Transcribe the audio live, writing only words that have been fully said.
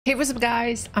Hey, what's up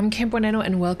guys, I'm Cambonano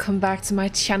and welcome back to my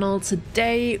channel.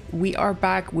 Today we are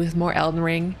back with more Elden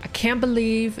Ring. I can't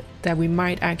believe that we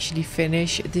might actually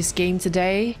finish this game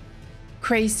today.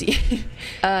 Crazy.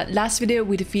 Last video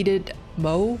we defeated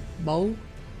Mo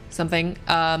something,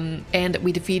 and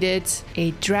we defeated a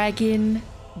dragon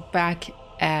back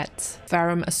at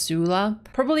Farum Azula.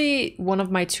 Probably one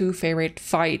of my two favorite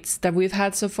fights that we've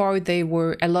had so far. They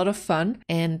were a lot of fun,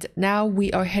 and now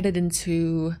we are headed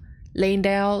into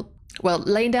Leyndell. Well,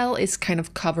 Leyndell is kind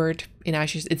of covered in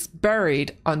ashes. It's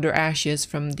buried under ashes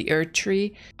from the Earth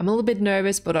Tree. I'm a little bit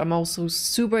nervous, but I'm also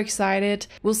super excited.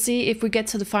 We'll see if we get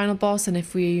to the final boss and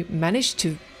if we manage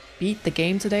to beat the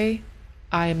game today.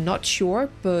 I am not sure,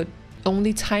 but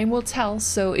only time will tell.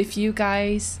 So if you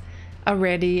guys are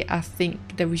ready, I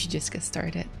think that we should just get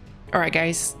started. Alright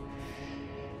guys.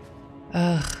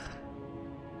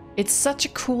 It's such a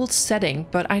cool setting,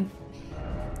 but I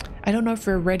don't know if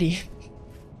we're ready.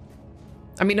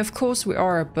 I mean, of course we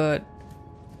are, but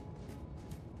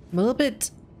I'm a little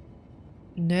bit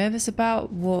nervous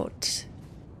about what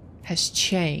has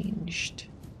changed.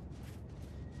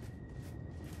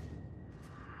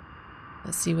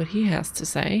 Let's see what he has to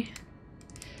say.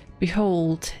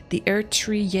 Behold, the Earth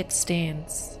Tree yet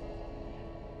stands.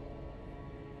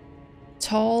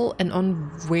 Tall and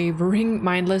unwavering,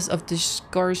 mindless of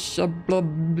discourse. Ha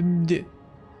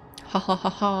ha ha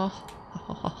ha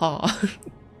ha ha ha.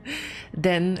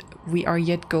 Then we are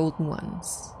yet golden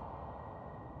ones.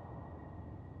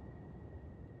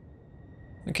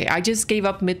 Okay, I just gave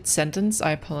up mid-sentence.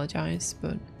 I apologize,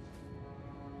 but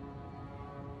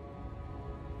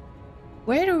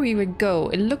where do we even go?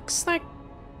 It looks like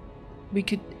we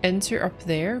could enter up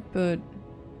there, but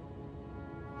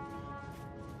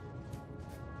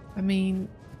I mean,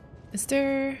 is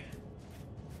there's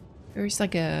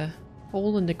like a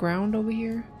hole in the ground over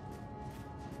here?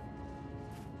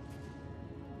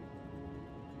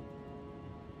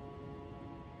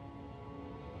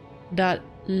 That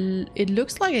it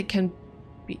looks like it can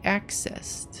be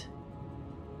accessed.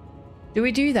 Do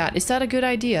we do that? Is that a good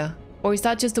idea? Or is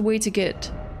that just a way to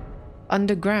get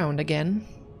underground again?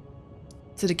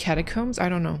 To the catacombs? I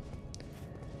don't know.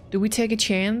 Do we take a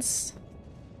chance?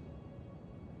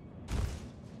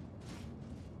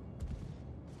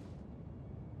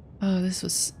 Oh, this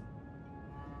was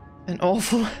an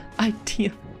awful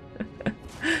idea.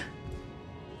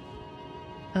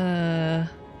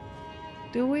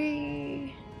 Do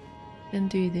we then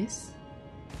do this?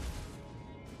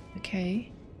 Okay.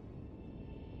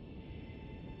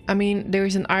 I mean,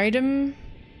 there's an item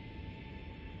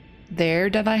there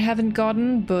that I haven't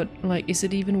gotten, but like, is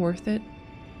it even worth it?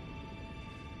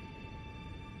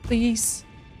 Please.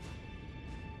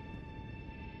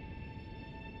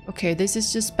 Okay, this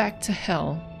is just back to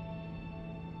hell.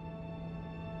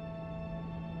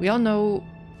 We all know.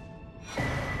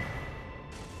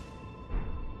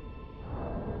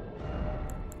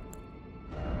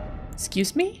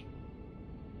 Excuse me?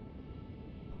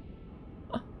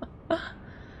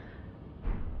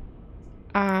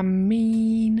 I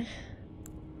mean,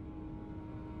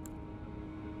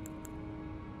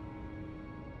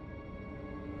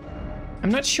 I'm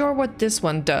not sure what this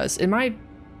one does. It might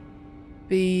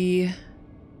be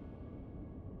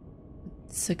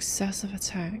successive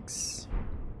attacks.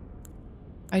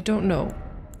 I don't know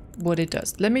what it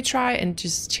does. Let me try and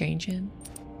just change it.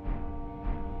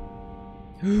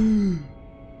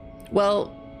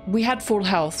 Well, we had full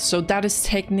health, so that is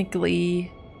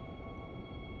technically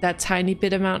that tiny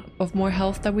bit amount of more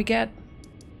health that we get.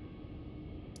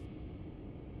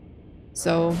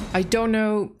 So I don't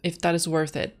know if that is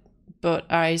worth it,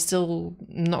 but I still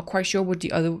not quite sure what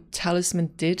the other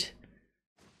talisman did.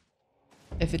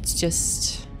 If it's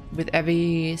just with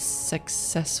every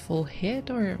successful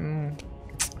hit, or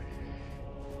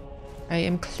I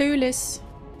am clueless.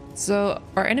 So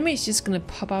our enemy is just gonna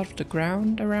pop out of the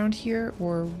ground around here,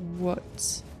 or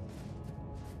what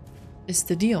is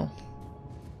the deal?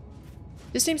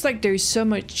 It seems like there's so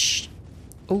much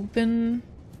open,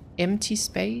 empty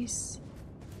space.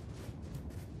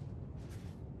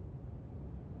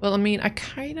 Well, I mean, I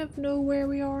kind of know where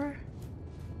we are.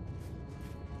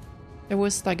 There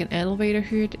was like an elevator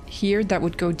here that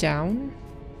would go down.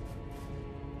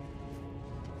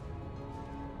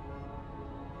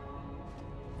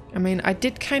 I mean, I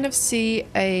did kind of see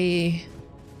a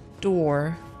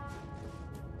door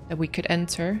that we could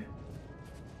enter.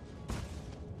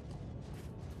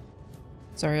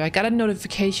 Sorry, I got a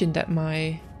notification that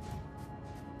my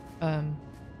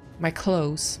my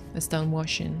clothes is done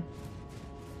washing.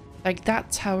 Like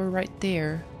that tower right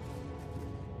there.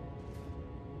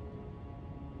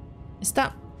 Is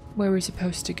that where we're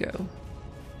supposed to go?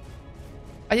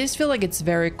 I just feel like it's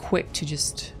very quick to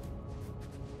just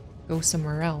go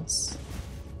somewhere else.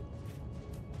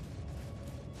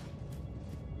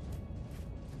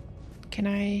 Can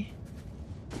I...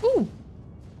 Ooh!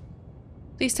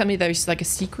 Please tell me there's like a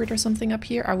secret or something up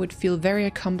here. I would feel very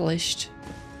accomplished.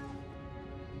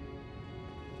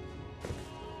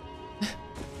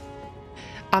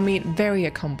 I mean, very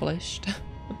accomplished.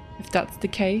 If that's the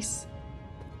case.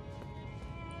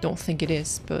 Don't think it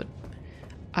is, but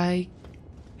I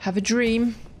have a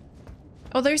dream.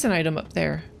 Oh, there's an item up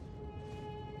there.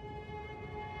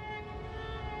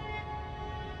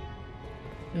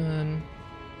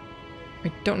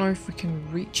 I don't know if we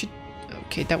can reach it.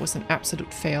 Okay, that was an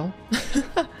absolute fail.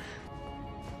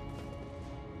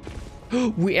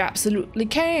 We absolutely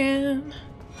can!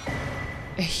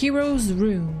 A hero's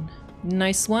rune.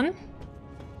 Nice one.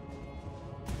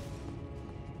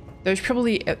 There's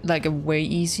probably like a way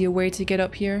easier way to get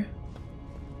up here.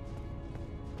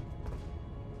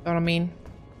 Know what I mean?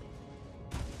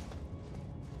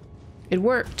 It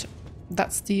worked.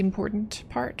 That's the important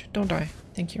part, don't I?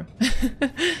 Thank you.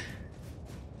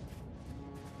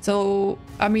 So,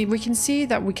 I mean, we can see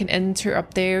that we can enter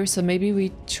up there, so maybe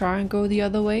we try and go the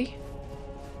other way.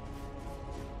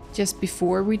 Just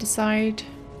before we decide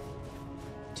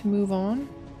to move on.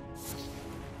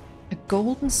 A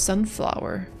golden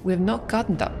sunflower. We have not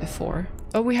gotten that before.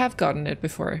 Oh, we have gotten it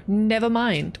before. Never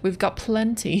mind. We've got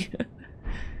plenty.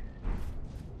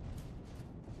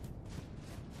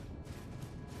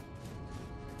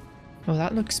 Oh,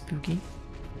 that looks spooky.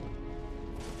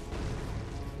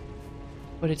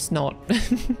 But it's not.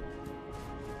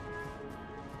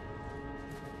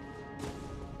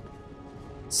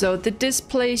 So did this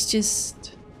place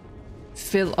just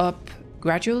fill up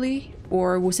gradually?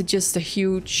 Or was it just a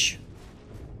huge...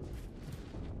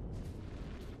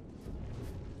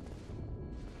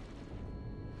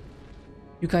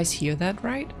 You guys hear that,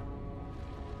 right?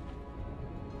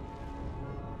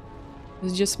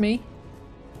 Is it just me?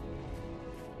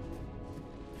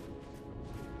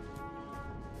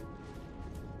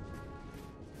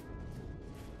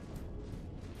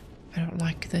 I don't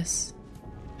like this.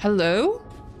 Hello?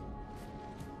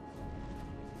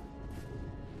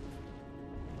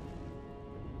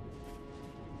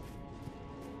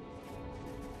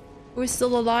 Who is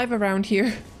still alive around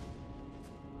here?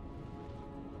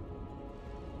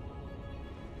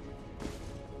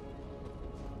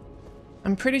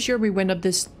 I'm pretty sure we went up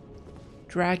this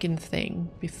dragon thing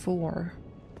before.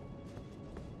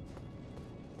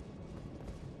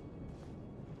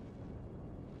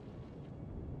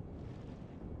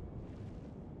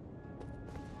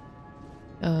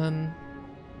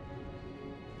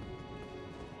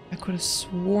 I could have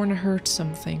sworn I heard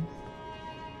something.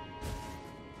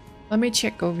 Let me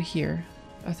check over here.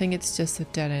 I think it's just a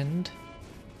dead end.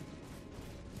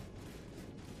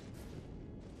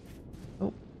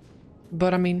 Oh.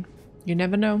 But I mean, you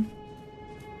never know.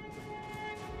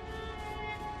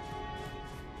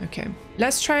 Okay.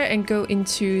 Let's try and go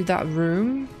into that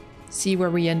room. See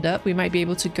where we end up. We might be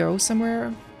able to go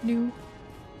somewhere new.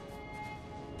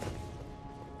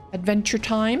 Adventure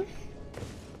time.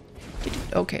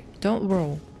 Okay, don't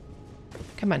roll.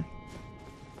 Come on.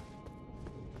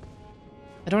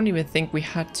 I don't even think we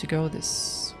had to go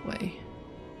this way.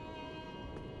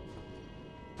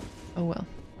 Oh well.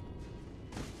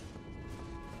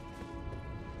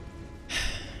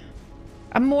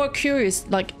 I'm more curious,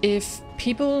 like, if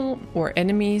people, or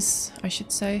enemies, I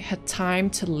should say, had time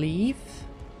to leave.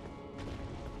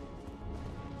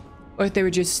 Or if they were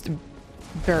just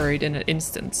buried in an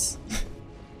instant.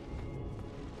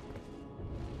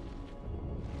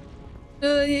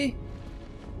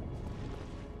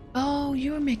 Oh,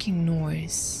 you were making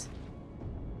noise.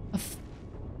 Of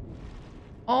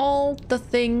all the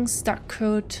things that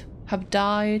could have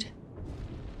died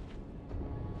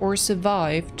or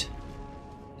survived,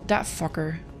 that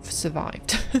fucker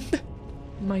survived.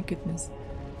 My goodness.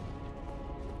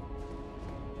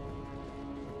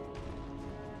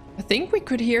 I think we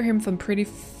could hear him from pretty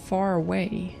far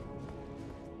away.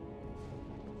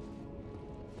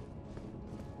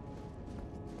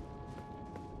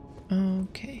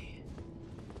 Okay.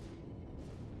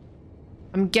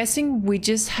 I'm guessing we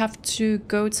just have to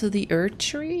go to the Earth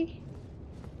Tree?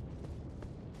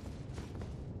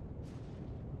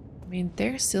 I mean,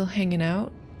 they're still hanging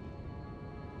out.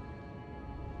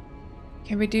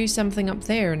 Can we do something up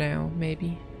there now,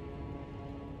 maybe?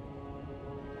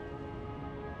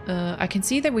 I can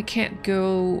see that we can't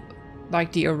go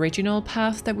like the original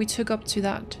path that we took up to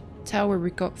that tower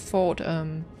we got fought,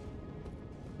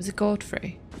 was it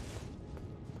Godfrey?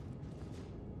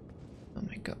 Oh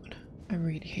my god, I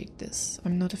really hate this.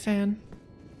 I'm not a fan.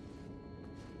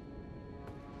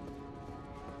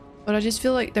 But I just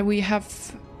feel like that we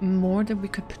have more that we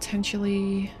could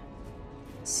potentially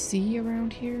see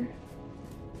around here.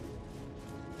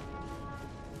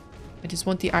 I just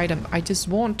want the item. I just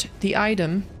want the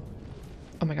item.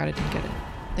 Oh my god, I didn't get it.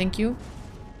 Thank you.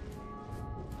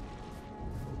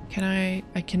 Can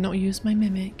I cannot use my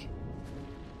mimic.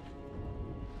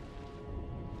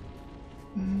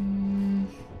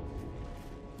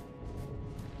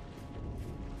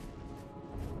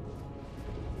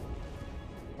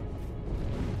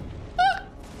 Ah!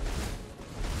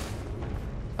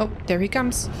 Oh, there he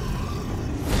comes.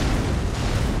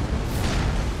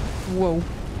 Whoa.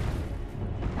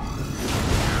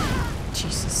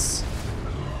 Jesus.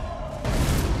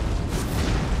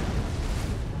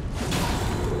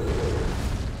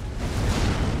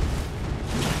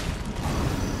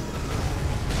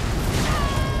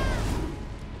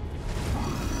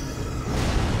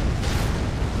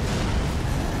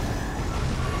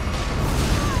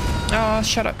 Oh,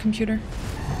 shut up, computer.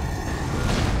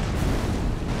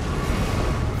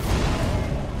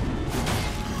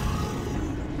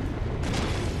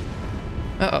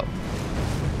 Uh-oh.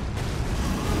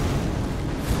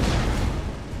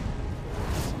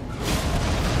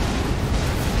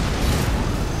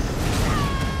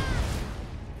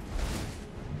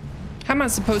 How am I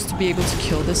supposed to be able to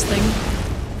kill this thing?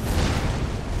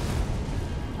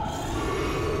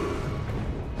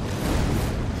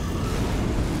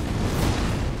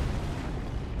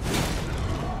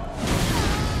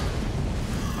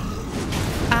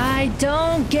 I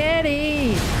don't get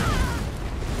it.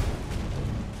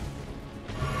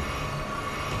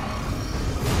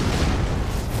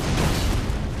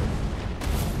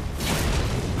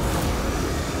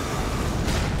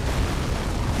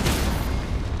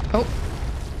 Oh.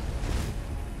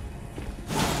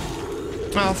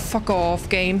 Oh, fuck off,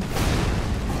 game.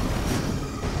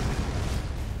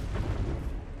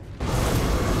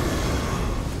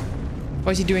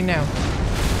 What is he doing now?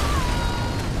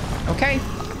 Okay.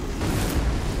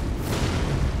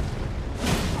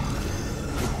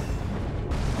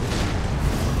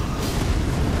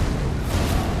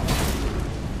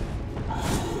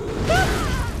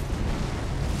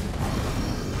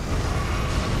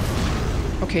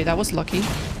 Okay, that was lucky,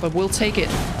 but we'll take it.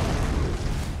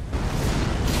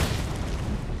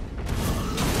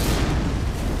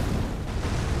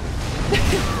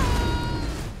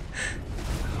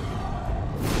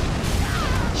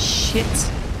 Shit.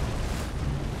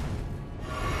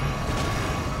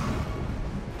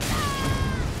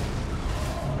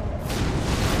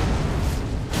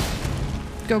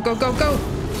 Go, go, go, go!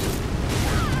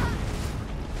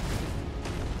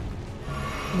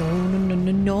 No, no, no,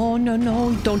 no, no, no,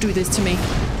 no. Don't do this to me.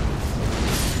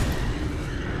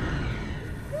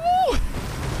 Woo!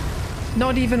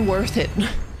 Not even worth it.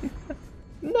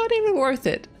 Not even worth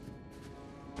it.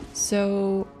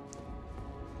 So,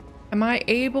 am I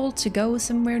able to go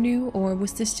somewhere new, or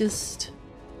was this just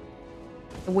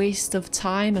a waste of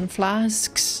time and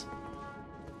flasks?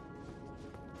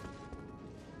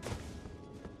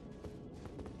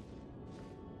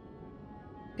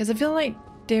 Because I feel like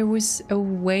there was a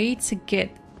way to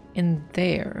get in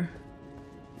there,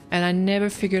 and I never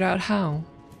figured out how.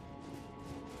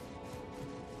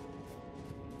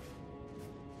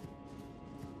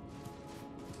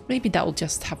 Maybe that will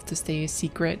just have to stay a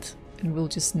secret, and we'll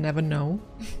just never know.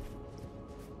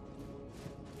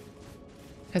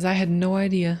 Because I had no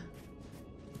idea.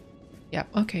 Yeah,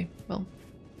 okay, well.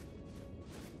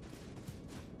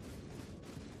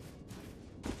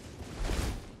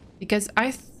 Because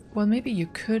well, maybe you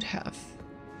could have.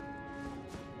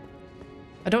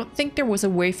 I don't think there was a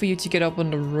way for you to get up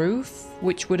on the roof,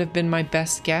 which would have been my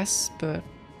best guess, but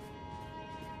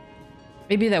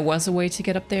maybe there was a way to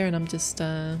get up there and I'm just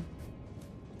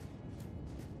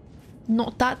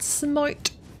not that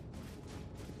smart.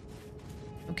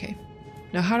 Okay.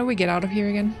 Now how do we get out of here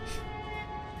again?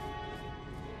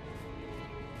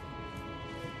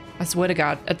 I swear to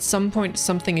God, at some point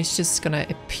something is just gonna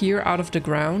appear out of the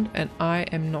ground and I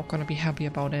am not gonna be happy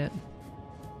about it.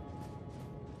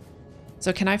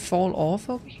 So can I fall off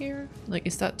over here? Like,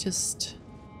 is that just...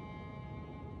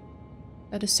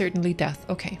 That is certainly death.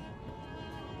 Okay.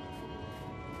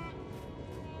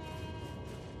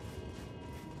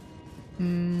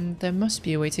 There must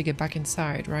be a way to get back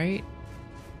inside, right?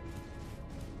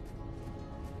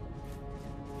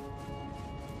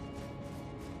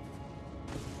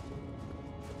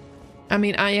 I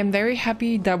mean, I am very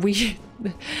happy that we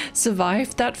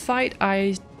survived that fight.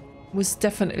 I was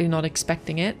definitely not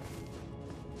expecting it.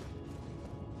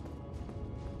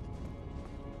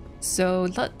 So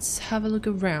let's have a look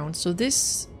around. So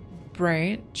this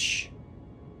branch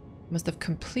Must have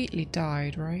completely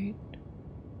died, right?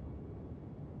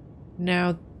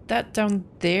 Now that down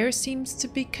there seems to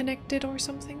be connected or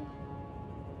something.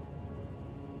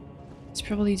 It's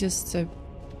probably just a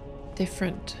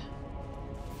different...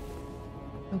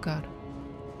 Oh god.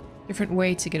 Different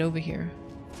way to get over here.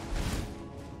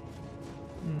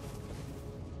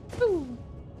 Ooh.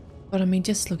 But I mean,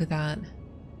 just look at that.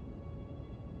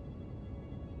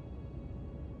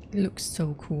 It looks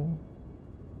so cool.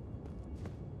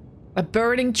 A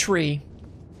burning tree.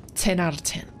 10 out of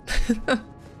 10.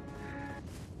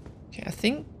 Okay, I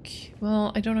think...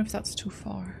 Well, I don't know if that's too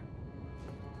far.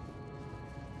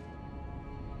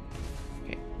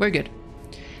 Okay, we're good.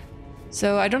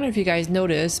 So, I don't know if you guys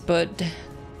noticed, but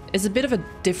it's a bit of a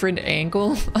different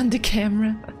angle on the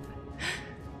camera.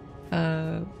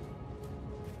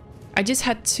 I just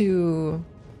had to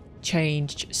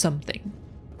change something.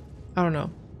 I don't know.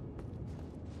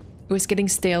 It was getting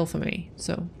stale for me,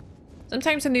 so...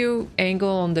 Sometimes a new angle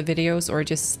on the videos or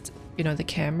just, you know, the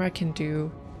camera can do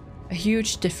a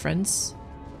huge difference.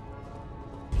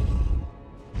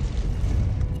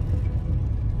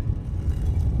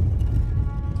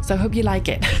 So I hope you like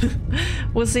it.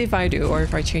 We'll see if I do or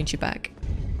if I change it back.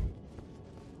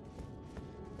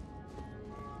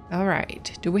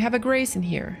 Alright, do we have a grace in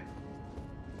here?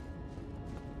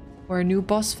 Or a new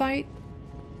boss fight?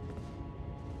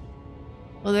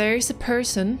 Well, there is a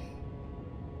person.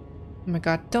 Oh my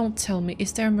god, don't tell me.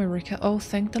 Is there a miracle? Oh,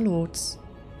 thank the lords.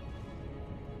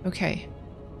 Okay.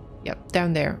 Yep,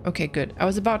 down there. Okay, good. I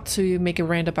was about to make a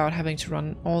rant about having to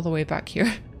run all the way back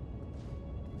here.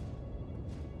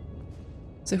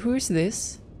 So who is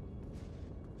this?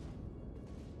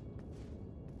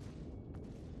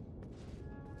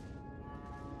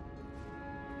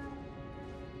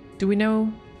 Do we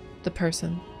know the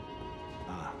person?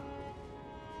 Ah,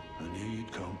 I knew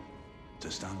you'd come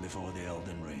to stand before the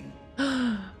Elden Ring.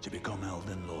 To become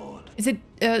Elden Lord. Is it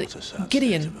What a sad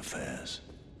Gideon? state of affairs.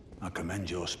 I commend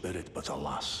your spirit, but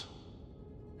alas,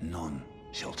 none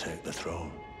shall take the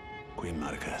throne. Queen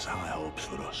Marika has high hopes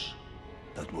for us,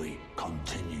 that we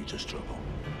continue to struggle.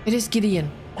 It is Gideon.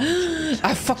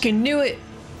 I fucking knew it!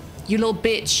 You little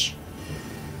bitch.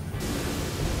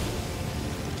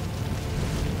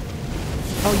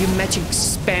 Oh, you magic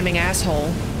spamming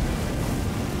asshole.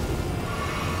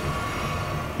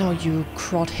 Oh, you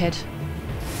crothead.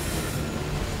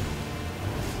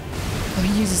 Oh,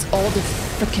 he uses all the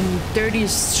freaking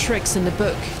dirtiest tricks in the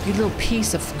book. You little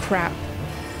piece of crap.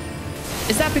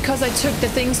 Is that because I took the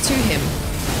things to him?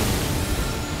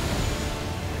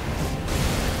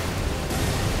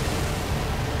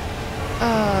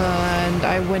 And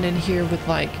I went in here with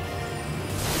like...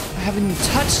 I haven't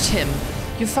touched him.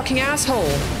 You fucking asshole. You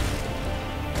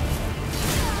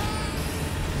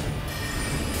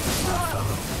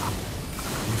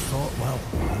fought well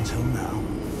until now.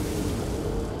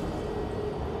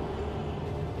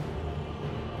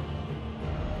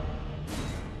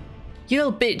 You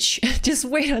little bitch. Just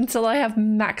wait until I have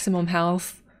maximum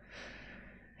health.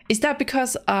 Is that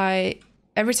because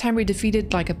every time we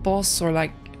defeated like a boss or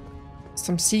like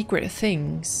some secret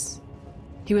things,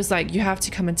 he was like, you have to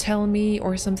come and tell me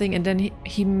or something, and then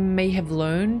he may have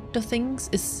learned the things?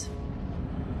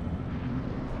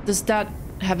 Does that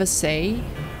have a say?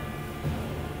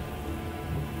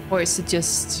 Or is it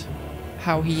just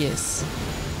how he is?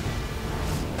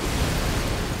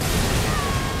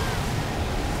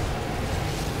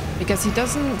 Because he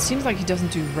doesn't, seems like he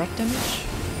doesn't do rot damage.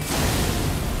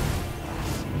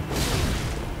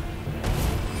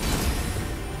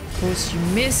 Of course you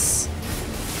miss.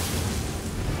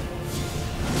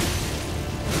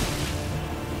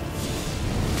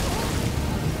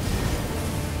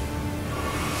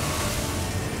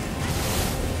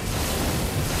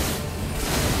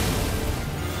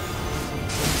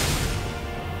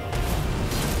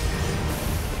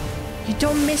 You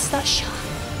don't miss that shot.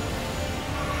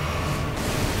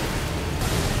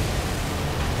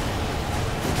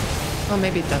 Oh,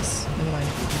 maybe it does. Never mind.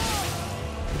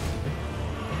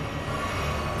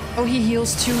 Oh, he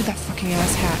heals too, that fucking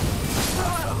ass hat.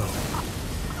 Fellow,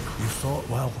 you fought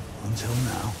well until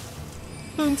now.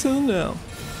 Until now.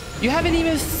 You haven't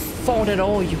even fought at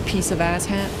all, you piece of ass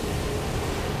hat.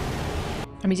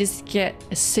 Let me just get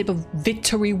a sip of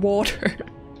victory water.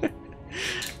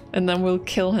 And then we'll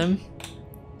kill him.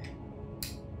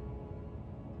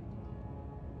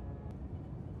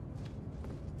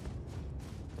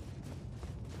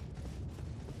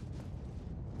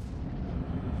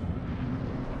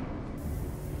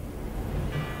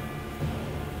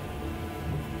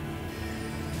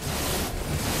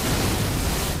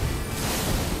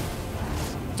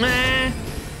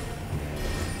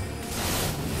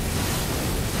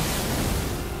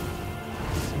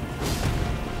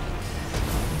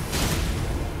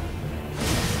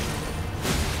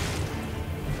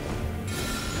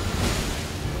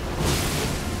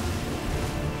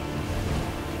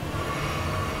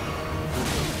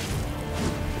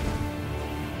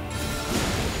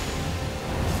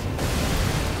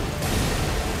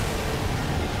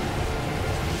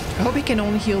 can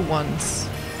only heal once.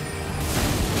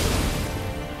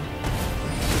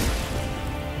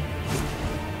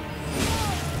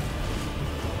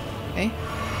 Okay.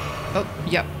 Oh,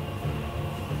 yep.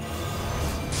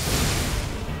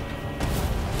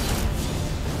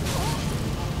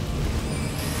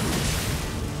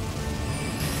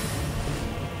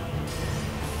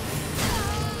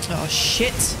 Oh,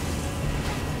 shit.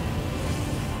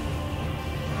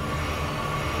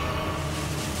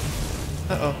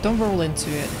 Uh-oh, don't roll into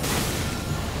it.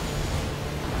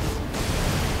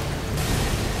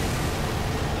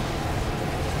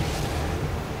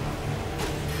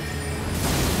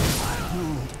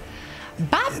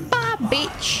 Bye-bye,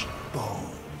 bitch!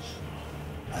 Bones.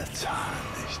 A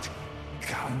tarnished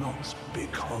cannot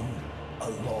become a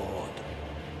lord.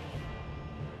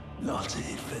 Not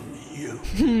even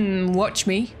you. Watch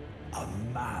me. A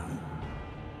man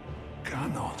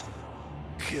cannot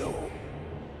kill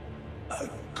a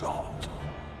god.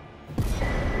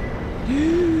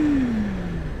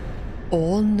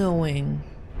 All-knowing.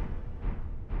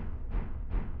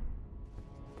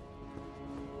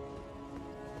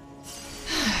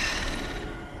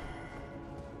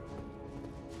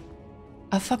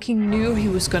 I fucking knew he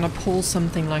was gonna pull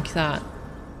something like that.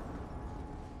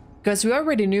 Because we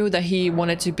already knew that he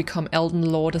wanted to become Elden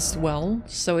Lord as well.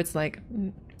 So it's like,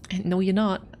 no you're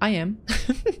not. I am.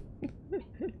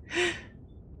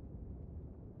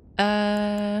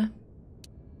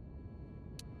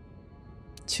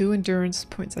 2 endurance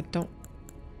points. I don't...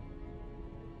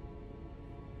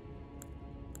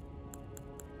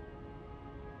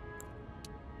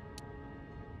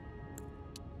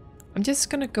 I'm just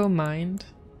gonna go mind.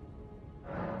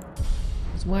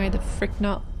 Why the frick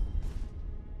not?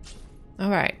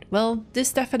 Alright, well,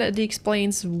 this definitely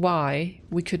explains why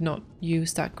we could not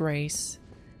use that grace.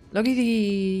 Look at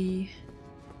the...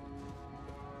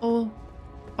 Oh,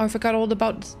 I forgot all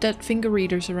about dead finger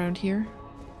readers around here.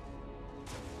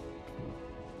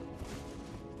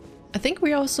 I think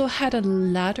we also had a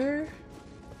ladder.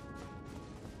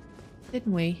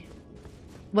 Didn't we?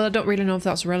 Well, I don't really know if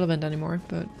that's relevant anymore,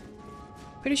 but...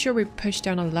 Pretty sure we pushed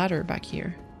down a ladder back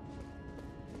here.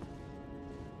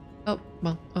 Oh,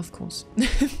 well, of course.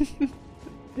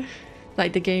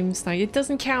 Like the game's like, it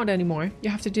doesn't count anymore.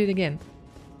 You have to do it again.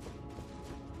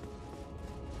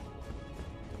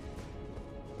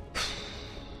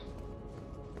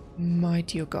 My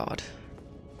dear God.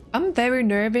 I'm very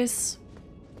nervous.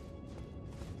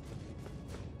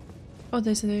 Oh,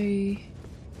 there's a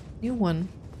new one.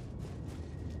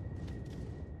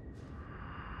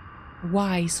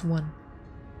 Wise one.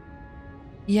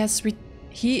 Yes,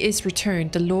 he is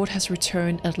returned. The Lord has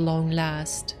returned at long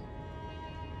last.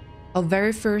 Our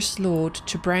very first Lord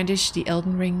to brandish the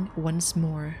Elden Ring once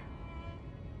more.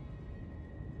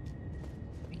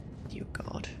 Dear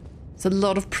God. It's a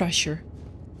lot of pressure.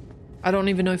 I don't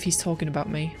even know if he's talking about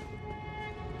me.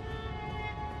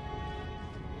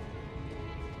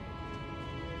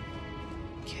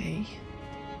 Okay.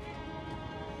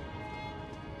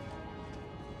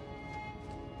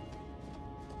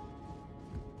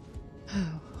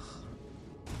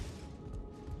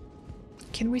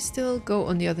 Can we still go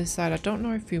on the other side? I don't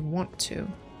know if we want to.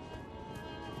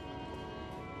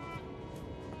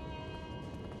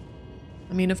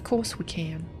 I mean, of course we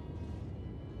can.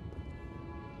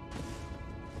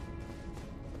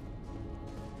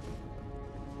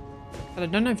 But I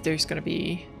don't know if there's gonna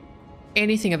be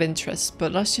anything of interest,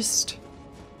 but let's just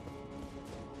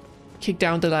kick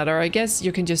down the ladder. I guess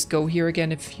you can just go here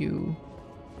again if you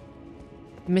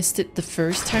missed it the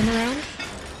first time around.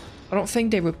 I don't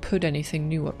think they would put anything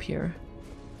new up here.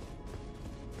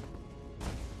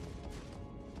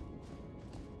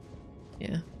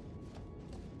 Yeah.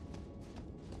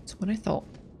 That's what I thought.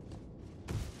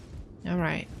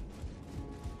 Alright.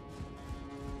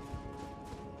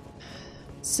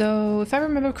 So, if I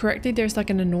remember correctly, there's like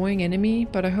an annoying enemy,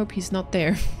 but I hope he's not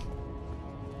there.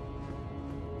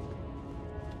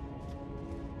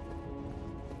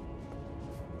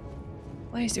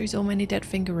 Why is there so many dead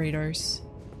finger raiders?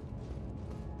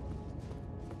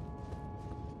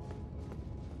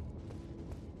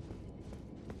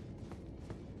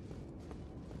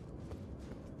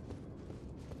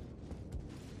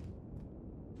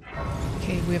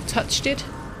 Okay, we have touched it.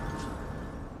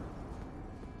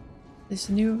 This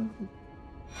new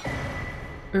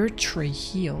Earth Tree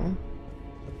heal.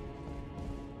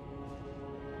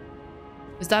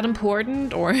 Is that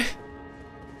important or?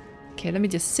 Okay, let me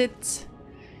just sit.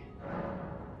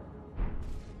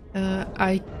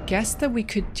 I guess that we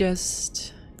could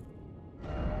just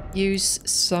use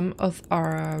some of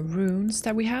our runes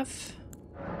that we have.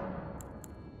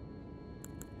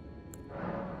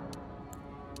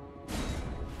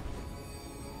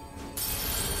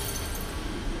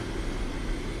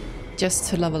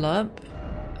 just to level up.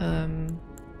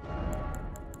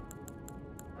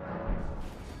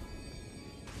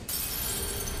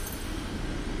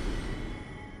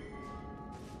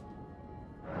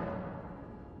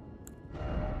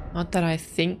 Not that I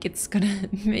think it's gonna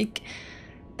make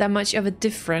that much of a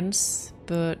difference,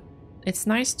 but it's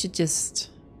nice to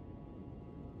just,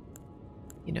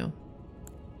 you know,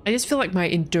 I just feel like my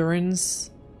endurance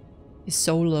is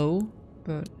so low,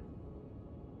 but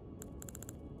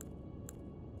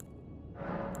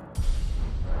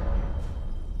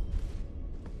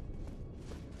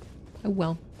oh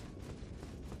well.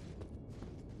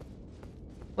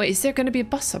 Wait, is there gonna be a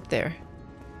boss up there?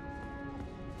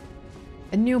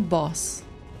 A new boss.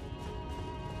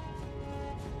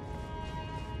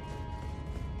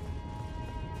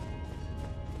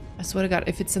 I swear to God,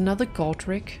 if it's another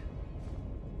Godric,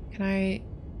 can I...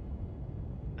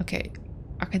 Okay,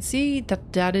 I can see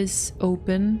that that is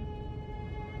open.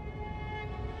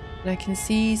 And I can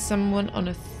see someone on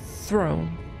a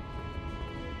throne.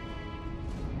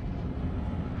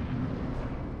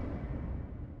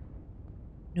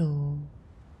 No.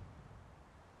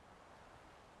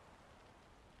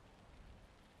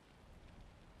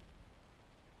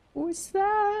 Who's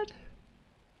that?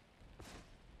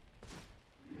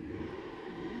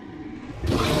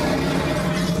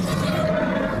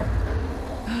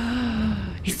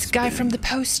 It's the guy from the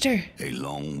poster. A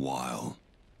long while,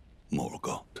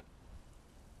 Morgoth.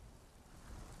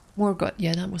 Morgoth,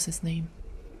 yeah, that was his name.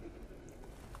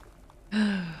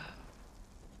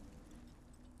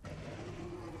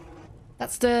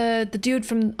 That's the dude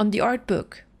from on the art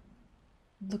book.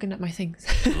 Looking at my things.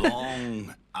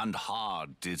 Long and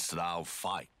hard didst thou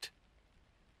fight,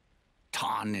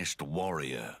 tarnished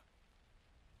warrior,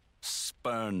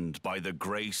 spurned by the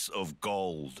grace of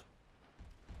gold.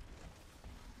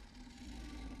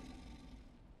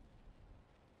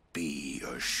 Be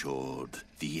assured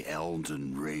the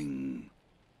Elden Ring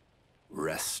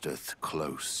resteth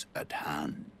close at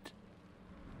hand.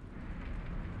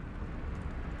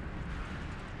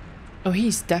 Oh,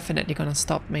 he's definitely gonna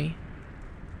stop me.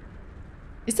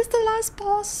 Is this the last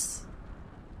boss?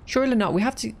 Surely not. We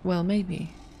have to... Well,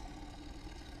 maybe.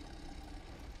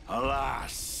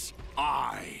 Alas,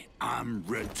 I am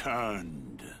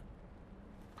returned.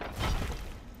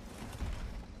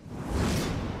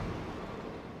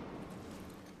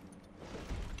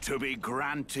 To be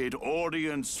granted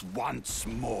audience once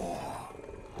more.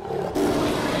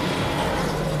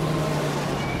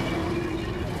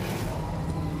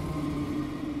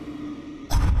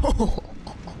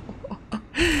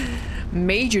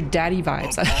 Major daddy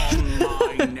vibes.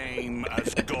 Upon my name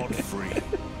as Godfrey.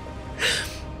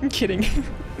 I'm kidding.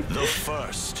 The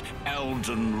first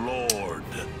Elden Lord.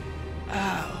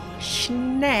 Oh,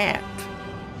 snap.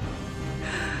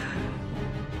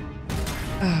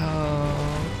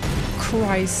 Oh,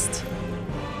 Christ.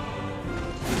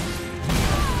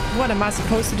 What am I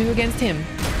supposed to do against him?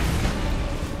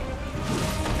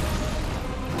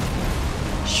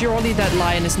 Surely that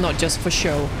lion is not just for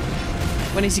show.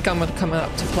 When is he going to come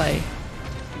up to play?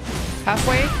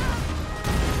 Halfway?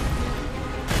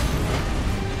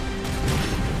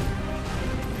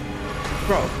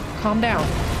 Bro, calm down.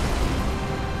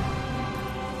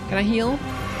 Can I heal?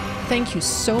 Thank you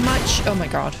so much. Oh my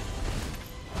god.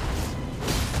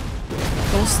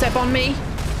 Don't step on me.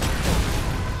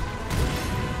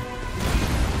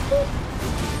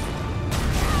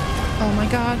 Oh my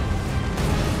god.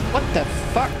 What the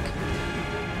fuck?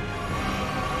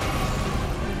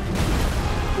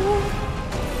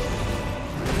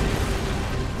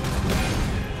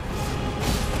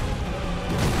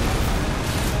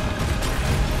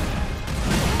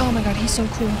 Oh my god, he's so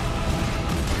cool.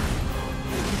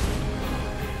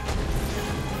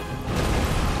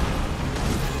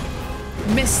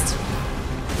 Missed.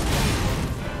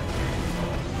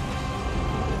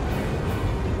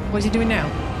 What is he doing now?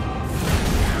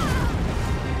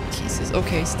 Jesus,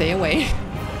 okay, stay away.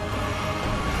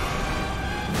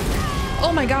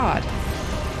 Oh my god.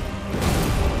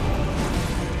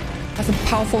 That's some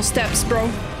powerful steps,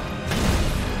 bro.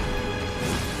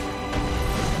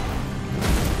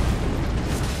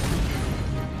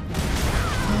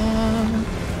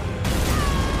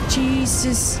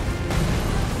 Jesus.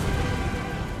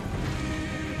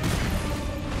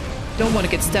 Don't want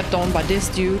to get stepped on by this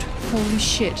dude. Holy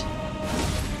shit.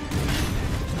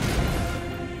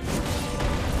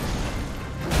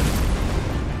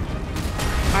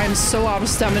 I am so out of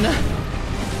stamina.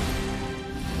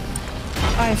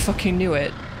 I fucking knew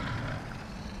it.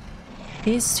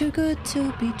 It's too good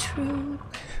to be true.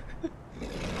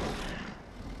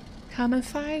 Come and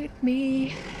fight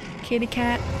me, kitty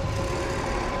cat.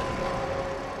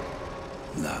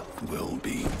 That will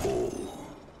be all.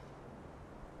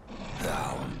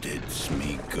 Thou didst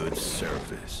me good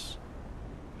service,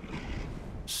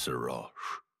 Sirosh.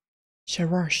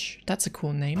 Sharash, that's a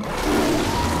cool name.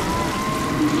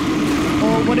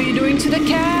 Oh, what are you doing to the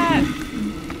cat?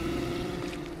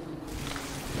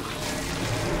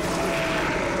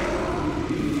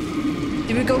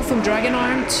 Did we go from dragon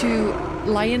arm to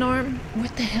lion arm?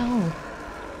 What the hell?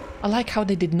 I like how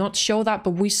they did not show that,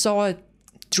 but we saw a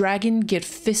dragon get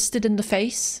fisted in the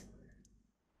face.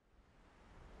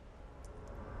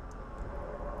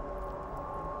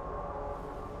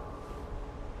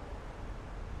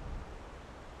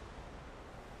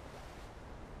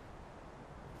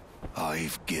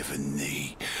 I've given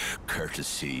thee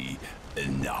courtesy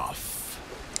enough.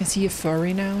 Is he a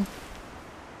furry now?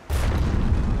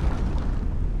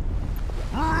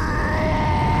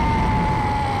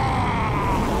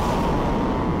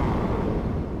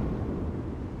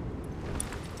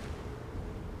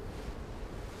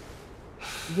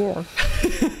 War.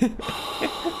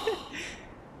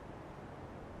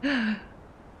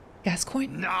 Gas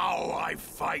coin? Now I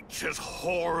fight as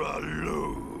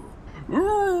Horalu.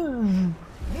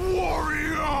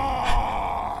 Warrior!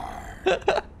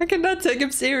 I cannot take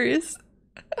him serious.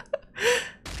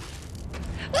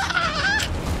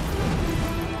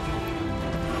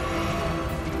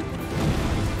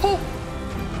 Oh.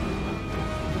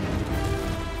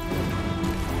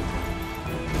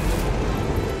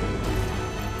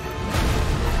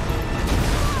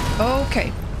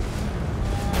 Okay.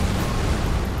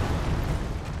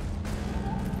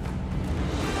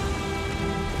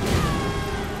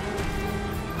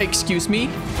 Excuse me?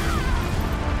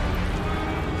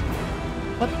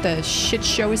 What the shit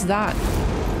show is that?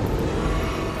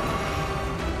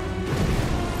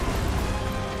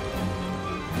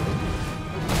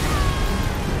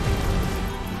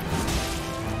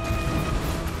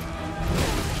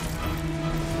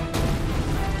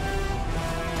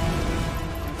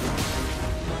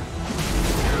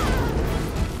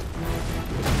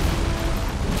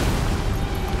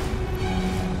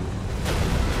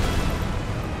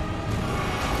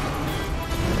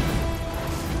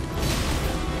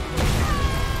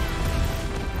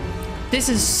 This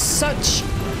is such...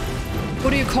 what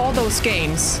do you call those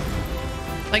games?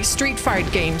 Like Street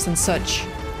Fight games and such.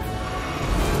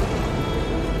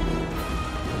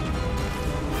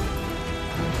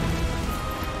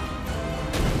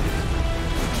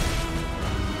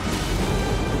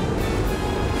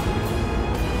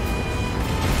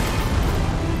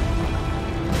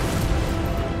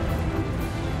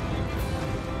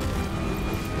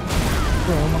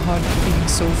 Bro, my heart beating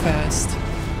so fast.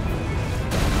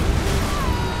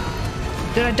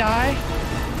 Did I die?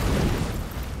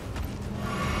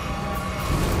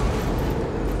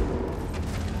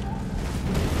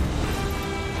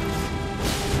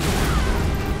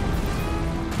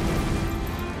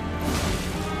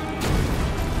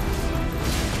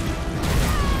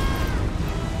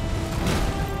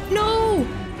 No!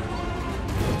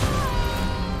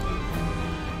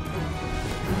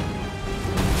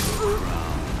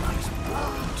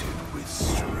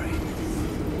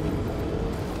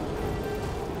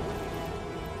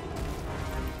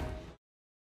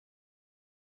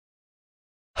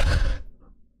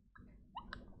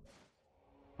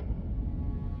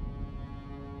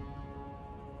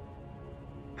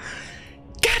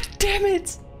 Damn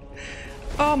it!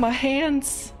 Oh, my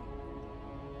hands.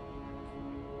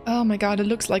 Oh my god, it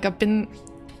looks like I've been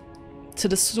to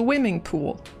the swimming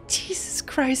pool. Jesus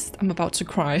Christ, I'm about to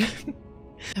cry.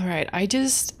 Alright, I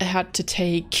just had to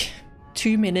take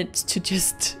 2 minutes to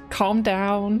just calm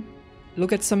down,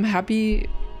 look at some happy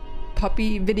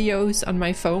puppy videos on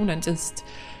my phone and just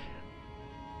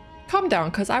calm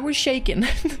down, because I was shaking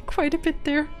quite a bit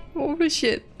there. Holy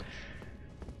shit.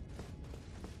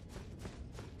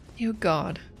 Oh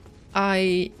god.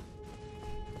 I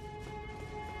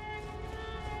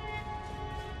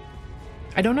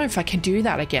don't know if I can do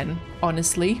that again,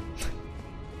 honestly.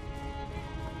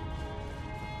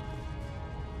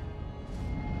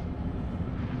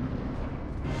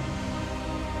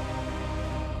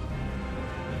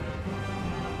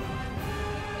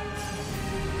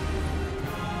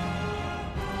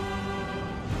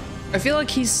 I feel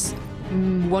like he's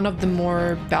one of the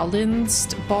more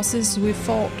balanced bosses we've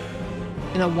fought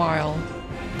in a while.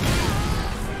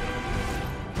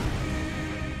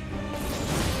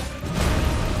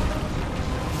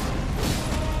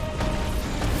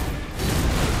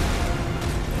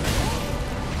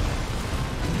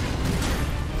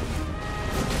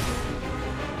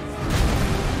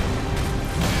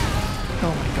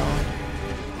 Oh my god.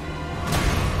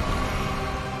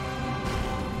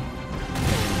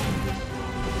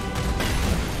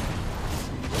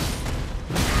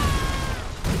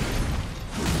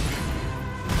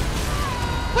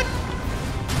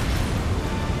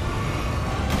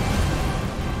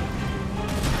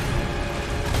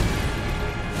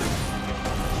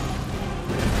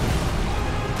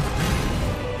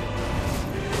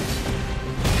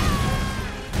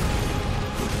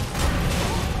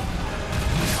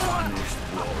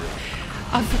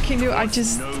 I fucking knew. I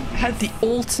just had the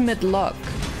ultimate luck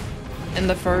in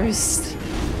the first...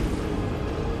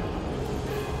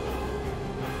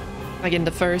 Like in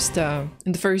the first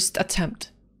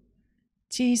attempt.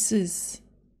 Jesus.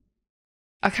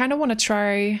 I kind of want to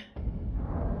try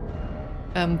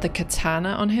the katana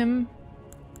on him.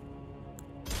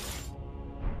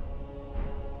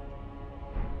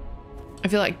 I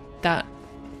feel like that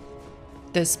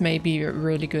this may be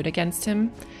really good against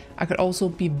him. I could also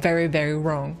be very, very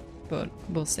wrong, but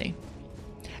we'll see.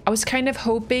 I was kind of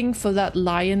hoping for that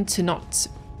lion to not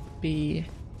be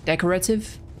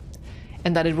decorative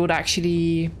and that it would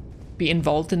actually be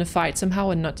involved in a fight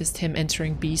somehow and not just him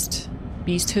entering beast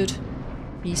mode.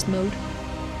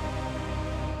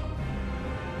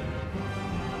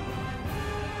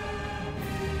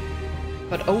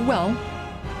 But oh well.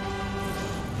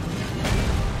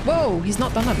 Whoa, he's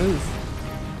not done that move.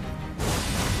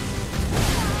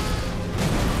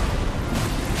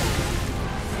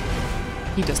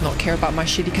 He does not care about my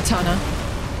shitty katana.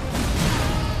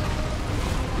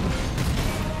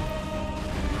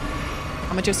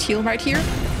 I'ma just heal right here.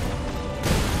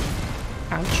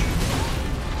 Ouch.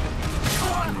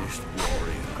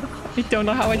 I don't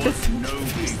know how I did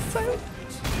that.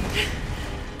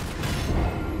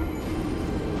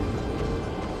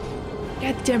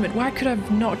 God damn it, why could I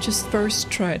have not just first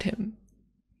tried him?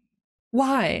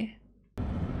 Why?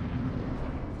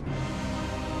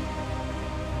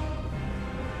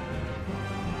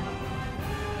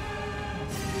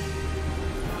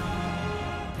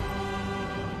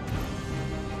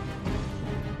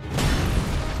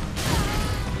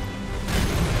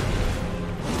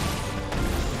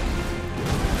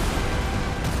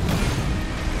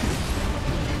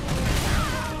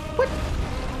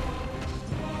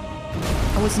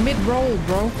 I was mid-roll,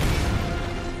 bro.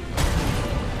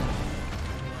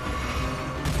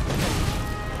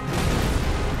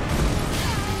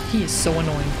 He is so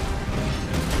annoying.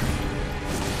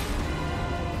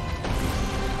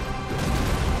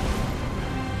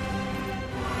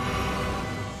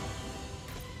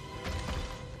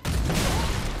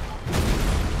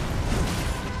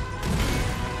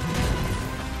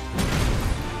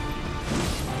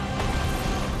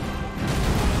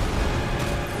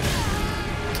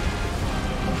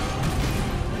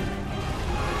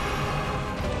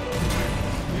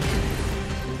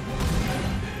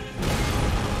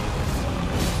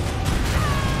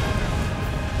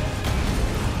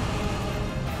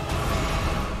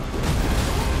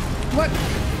 What?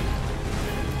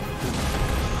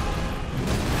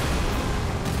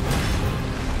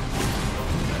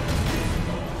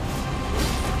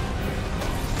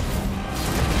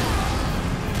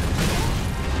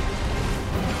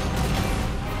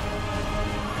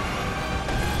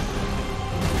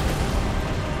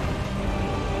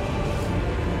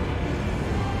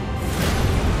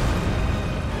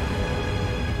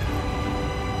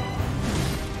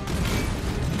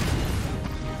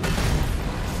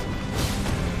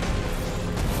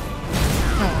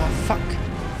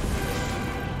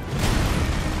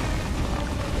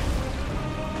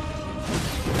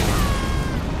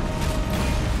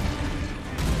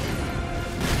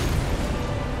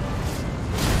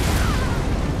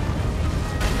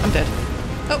 I'm dead.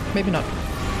 Oh, maybe not.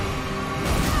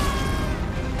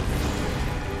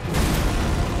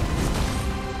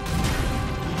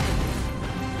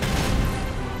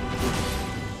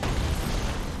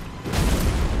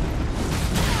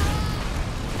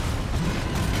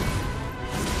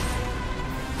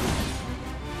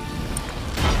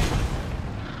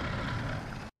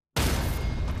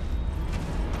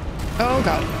 Oh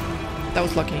god. That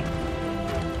was lucky.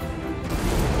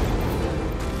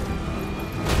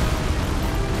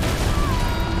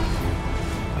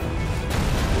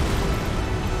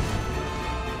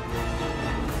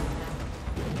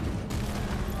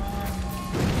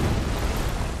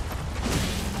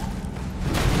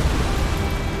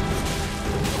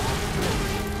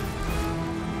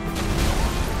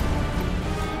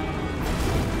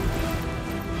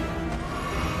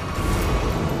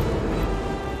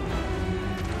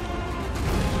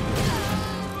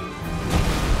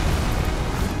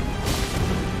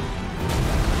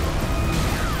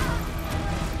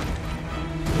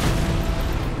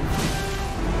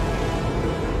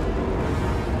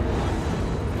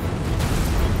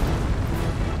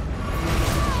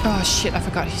 Oh shit, I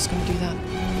forgot he's gonna do that.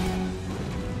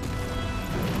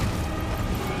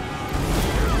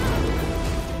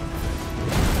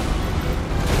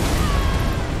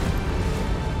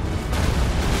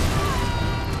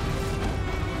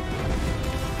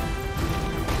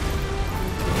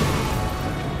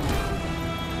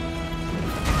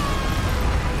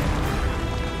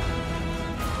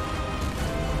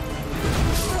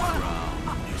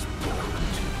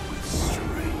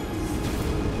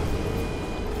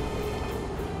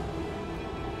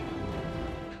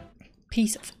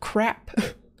 Piece of crap.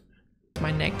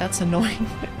 My neck, that's annoying.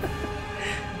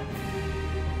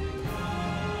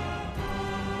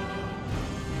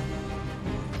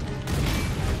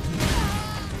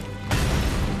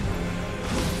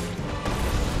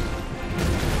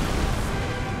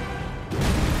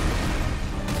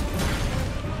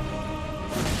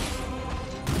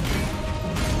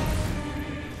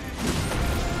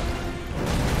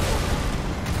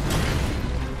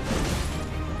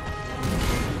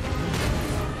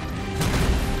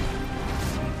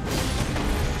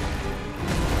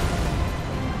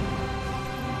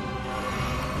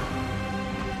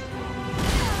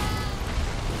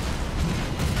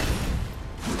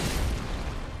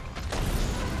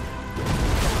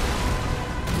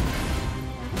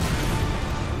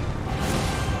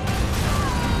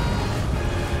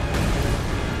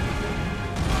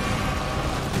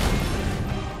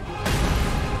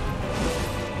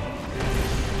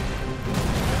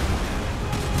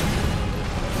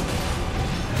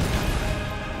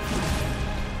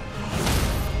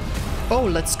 Oh,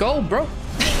 let's go, bro.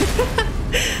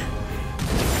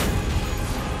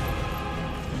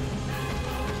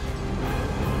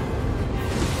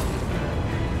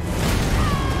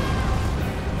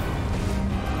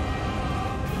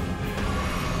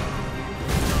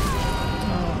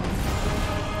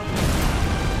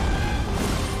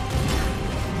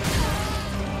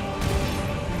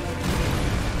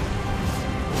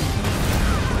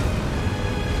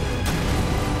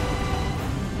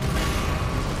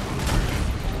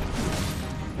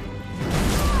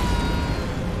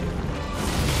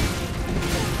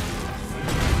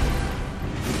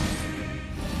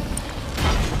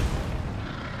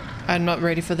 I'm not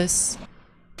ready for this.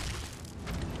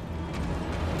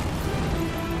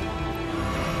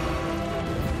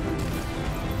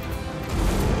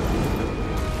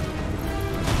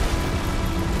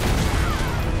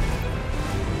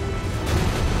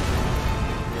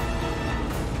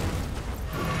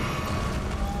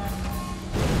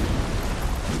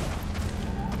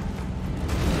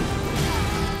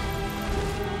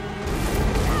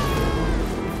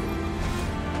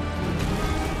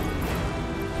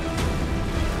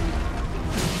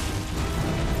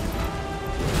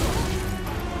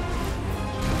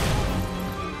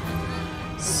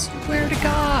 Swear to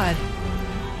God.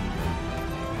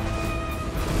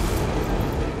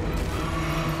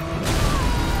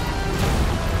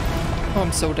 Oh,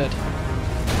 I'm so dead.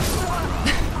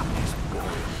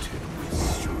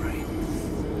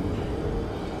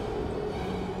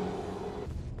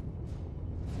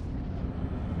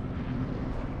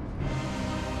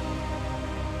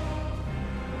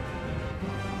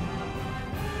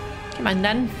 Come on,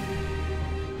 then.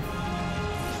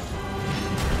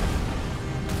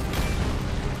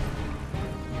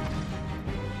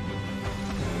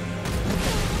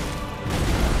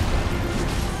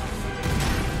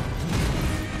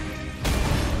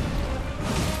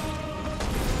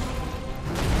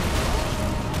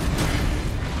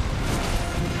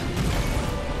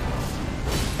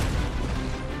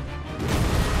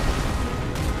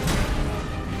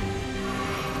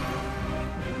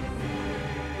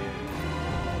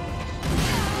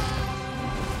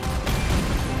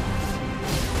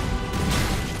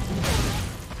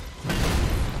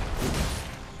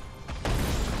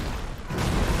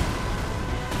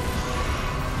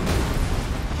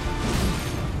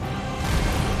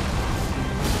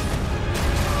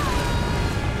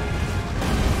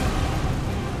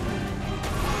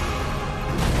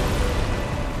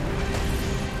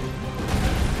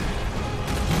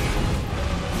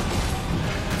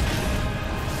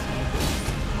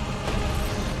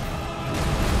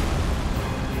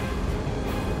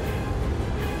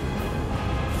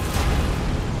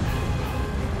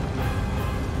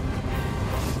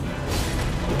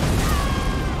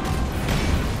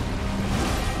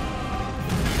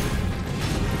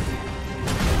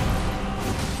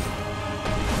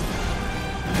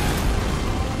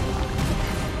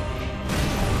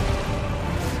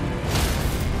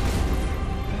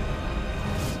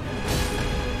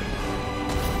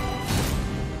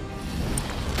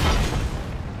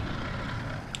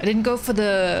 I didn't go for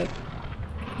the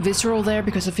visceral there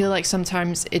because I feel like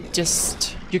sometimes it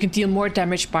just... you can deal more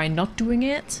damage by not doing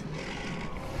it.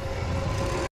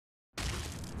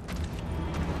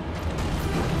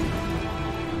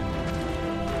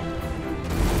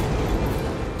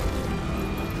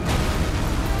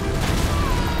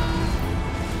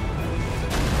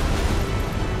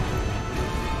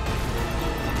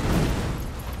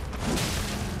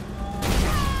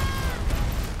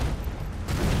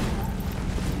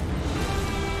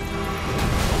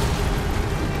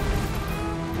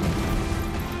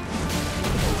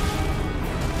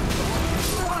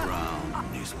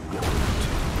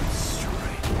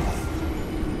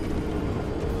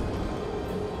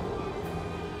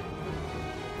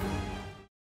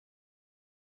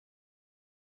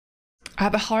 I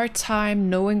have a hard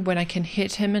time knowing when I can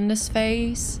hit him in this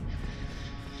phase.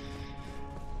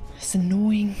 It's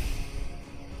annoying.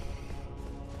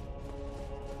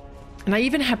 And I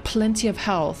even have plenty of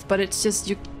health, but it's just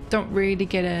you don't really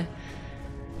get a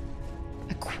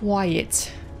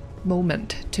quiet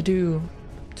moment to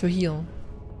heal.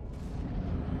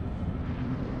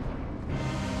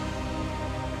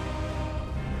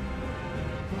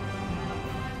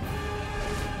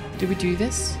 Do we do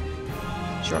this?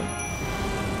 Sure.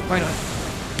 Why not?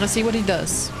 Let's see what he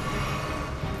does.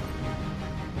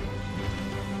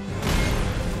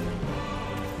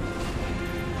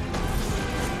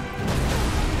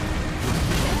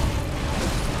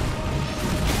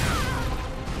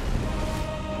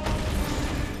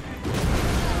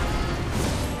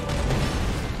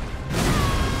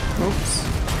 Oops.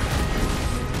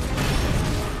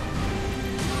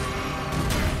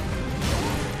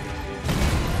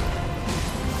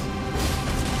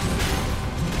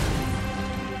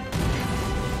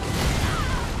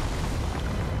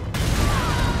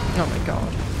 Oh my god.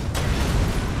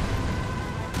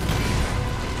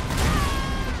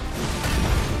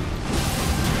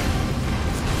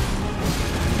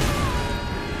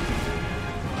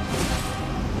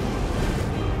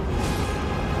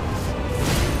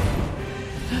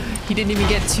 He didn't even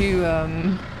get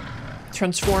to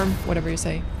transform, whatever you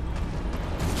say.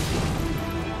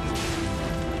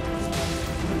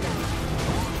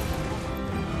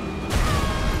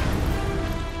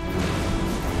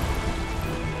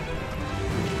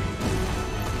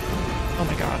 Oh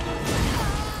my god.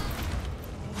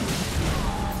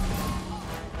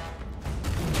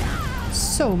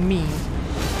 So mean.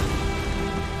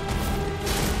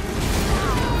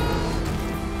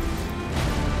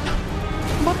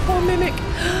 My poor mimic.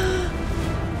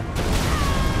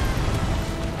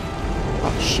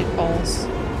 Oh shit balls.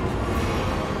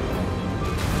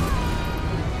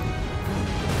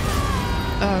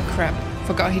 Oh crap.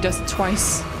 Forgot he does it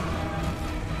twice.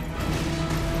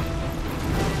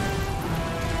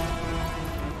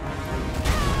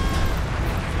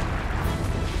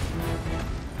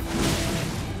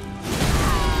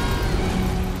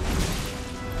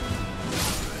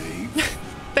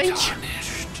 Thank you.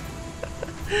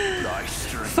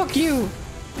 Fuck you.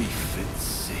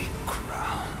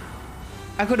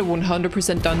 I could have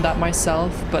 100% done that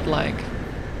myself, but like,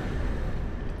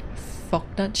 fuck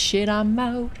that shit, I'm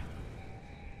out.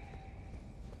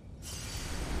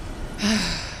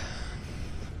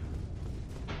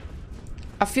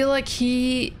 I feel like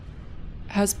he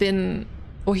has been,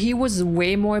 or he was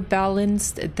way more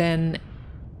balanced than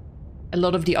a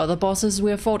lot of the other bosses we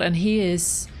have fought, and he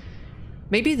is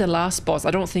maybe the last boss.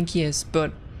 I don't think he is,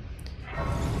 but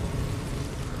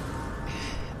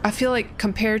I feel like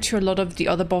compared to a lot of the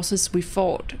other bosses we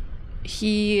fought,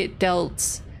 he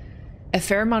dealt a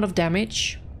fair amount of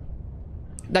damage.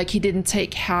 Like, he didn't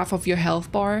take half of your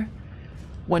health bar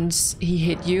once he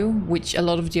hit you, which a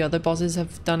lot of the other bosses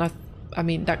have done. I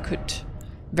mean, that could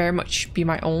very much be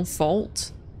my own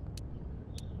fault.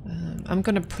 I'm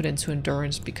gonna put into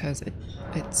endurance because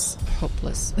it's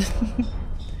hopeless.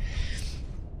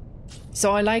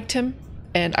 So I liked him,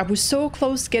 and I was so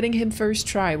close getting him first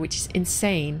try, which is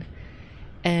insane.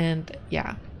 And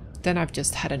yeah, then I've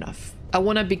just had enough. I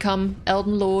want to become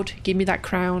Elden Lord. Give me that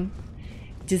crown.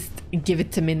 Just give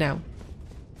it to me now.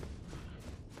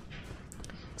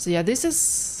 So yeah, this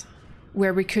is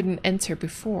where we couldn't enter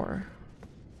before.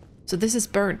 So this is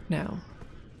burnt now.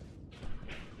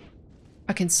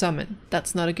 I can summon.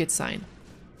 That's not a good sign.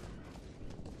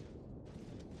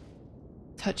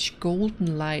 Touch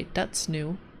golden light. That's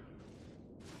new.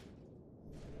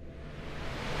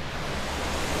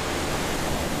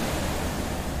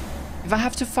 If I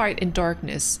have to fight in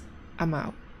darkness, I'm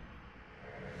out.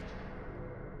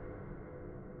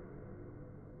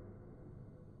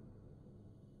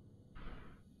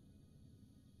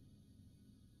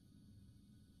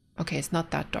 Okay, it's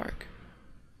not that dark.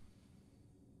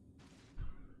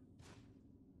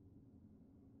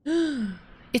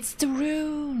 It's the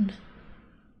rune!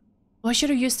 Oh, I should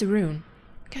have used the rune.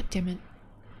 God damn it.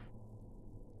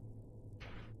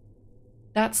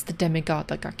 That's the demigod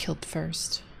that got killed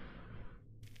first.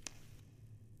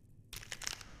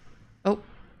 Oh.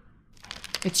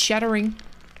 It's shattering.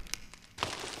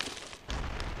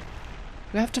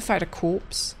 We have to fight a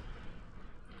corpse.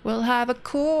 We'll have a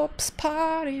corpse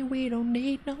party. We don't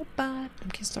need nobody.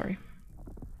 Okay, sorry.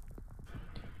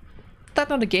 Is that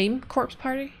not a game? Corpse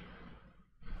party?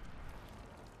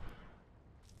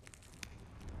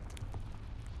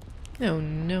 Oh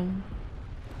no.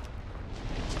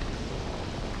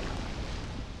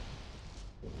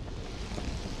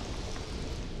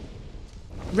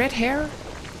 Red hair?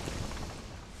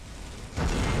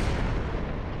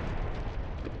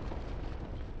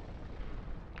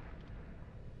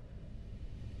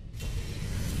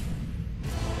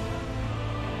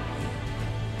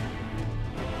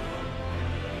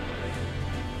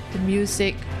 The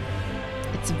music,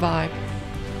 it's a vibe.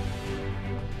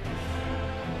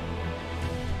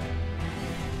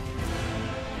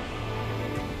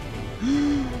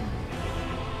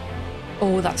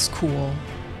 Oh, that's cool.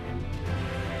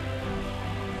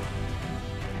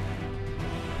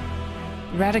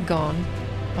 Radagon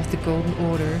of the Golden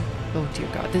Order. Oh dear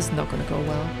god, this is not gonna go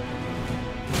well.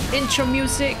 Intro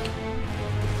music!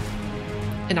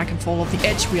 And I can fall off the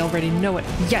edge, we already know it.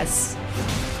 Yes!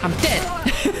 I'm dead!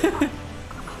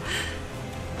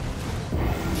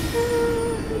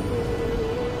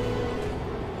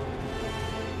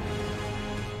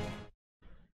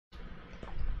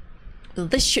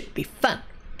 This should be fun.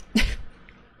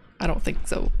 I don't think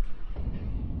so.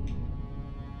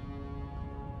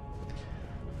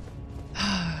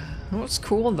 What's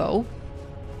cool though?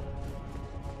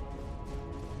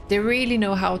 They really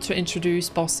know how to introduce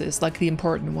bosses, like the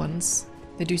important ones.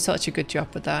 They do such a good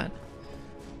job with that.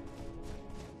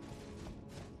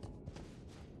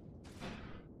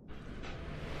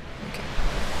 Okay.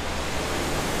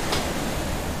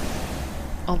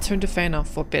 I'll turn the fan off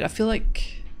for a bit.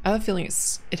 I have a feeling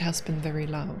it has been very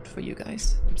loud for you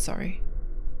guys. I'm sorry.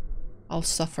 I'll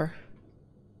suffer.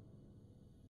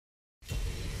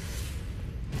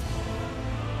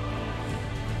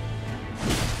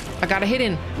 I got a hit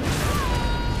in.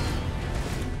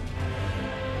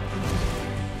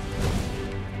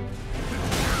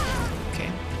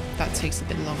 Okay, that takes a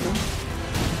bit longer.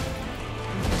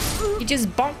 He just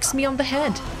bonks me on the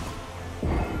head.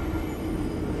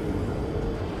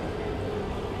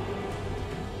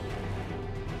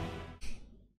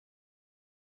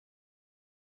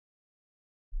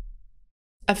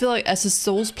 I feel like as a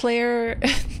Souls player,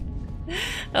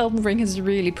 Elden Ring has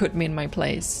really put me in my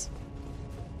place.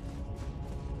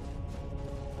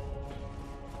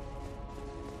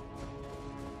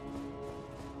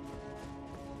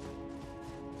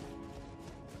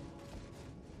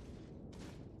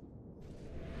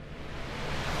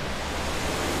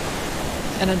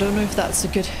 And I don't know if that's a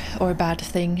good or a bad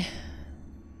thing.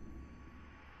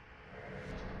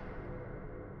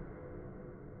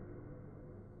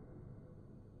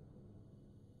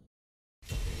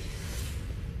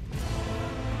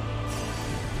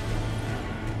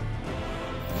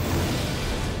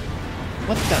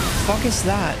 What the fuck is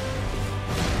that?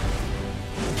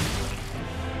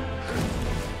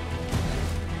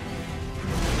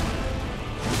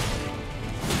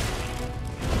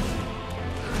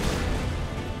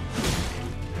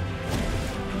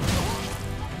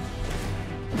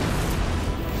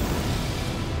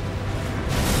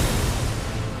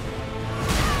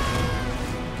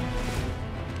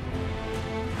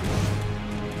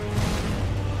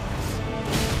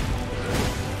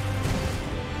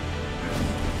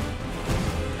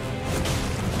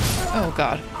 Oh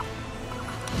god.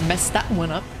 Messed that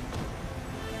one up.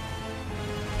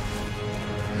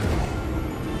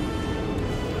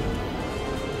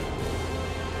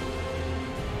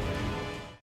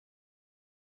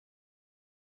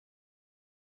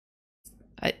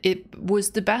 It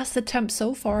was the best attempt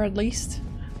so far, at least.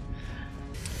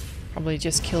 Probably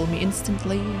just killed me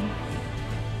instantly.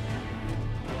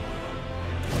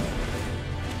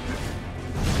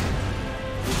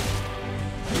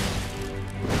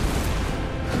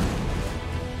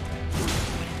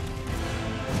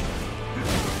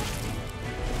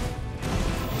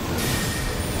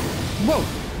 Whoa!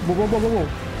 Whoa, whoa, whoa, whoa, whoa.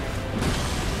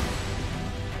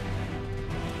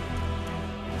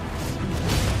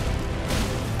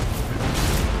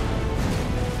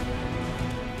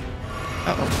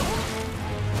 Uh-oh.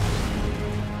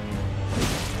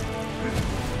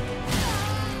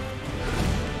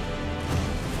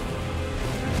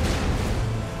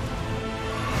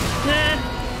 Nah.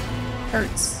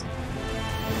 Hurts.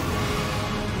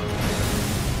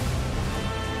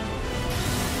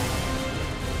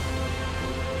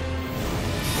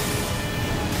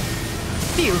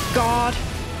 Dear God.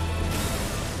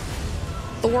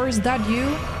 Thor, is that you?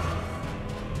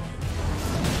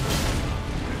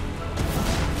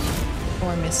 Oh,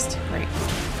 I missed. Right.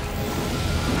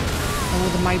 Oh,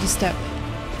 the mighty step.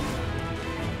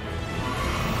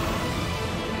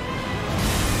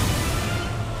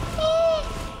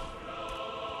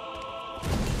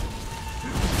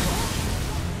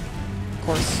 Of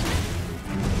course.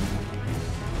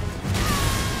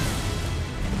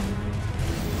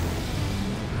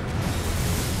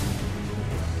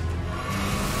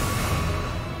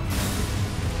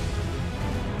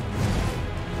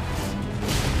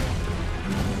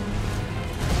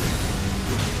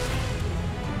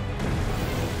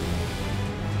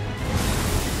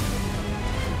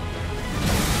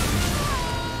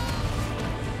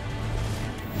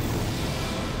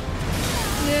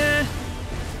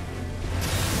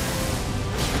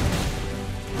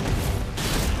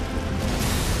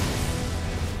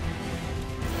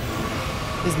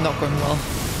 This is not going well.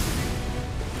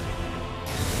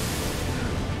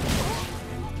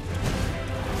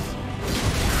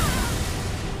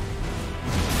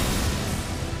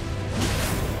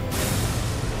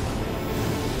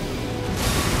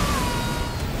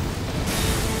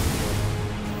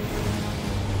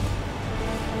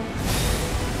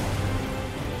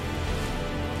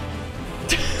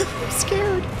 I'm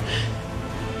scared.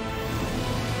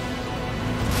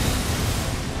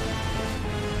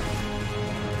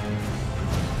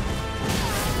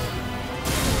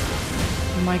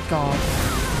 Oh my god.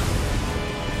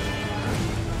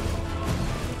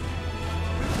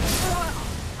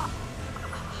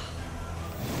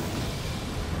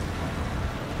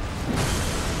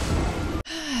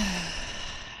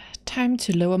 Time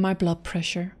to lower my blood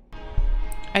pressure.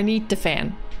 I need the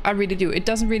fan. I really do. It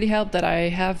doesn't really help that I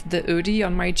have the hoodie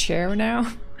on my chair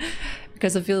now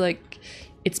because I feel like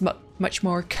it's much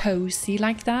more cozy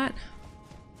like that.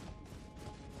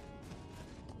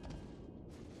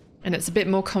 And it's a bit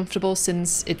more comfortable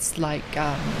since it's like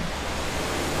a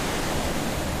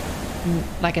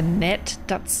net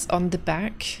that's on the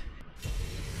back.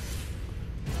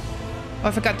 Oh,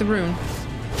 I forgot the rune.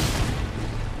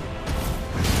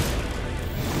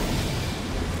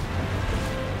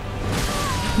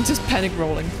 I'm just panic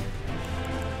rolling.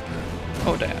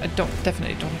 Oh, I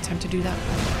definitely don't have time to do that.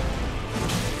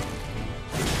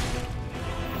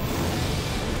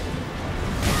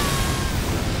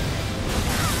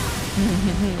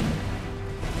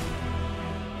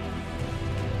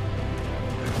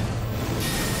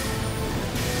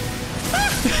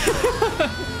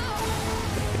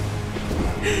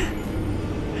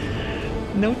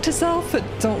 Note to self,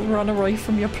 don't run away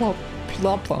from your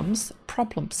problems.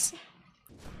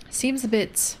 Seems a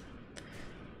bit...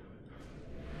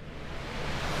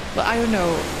 Well, I don't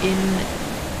know,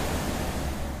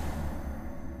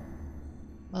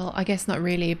 well, I guess not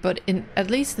really, but at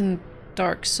least in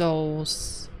Dark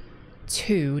Souls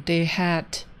 2, they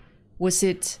had... Was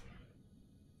it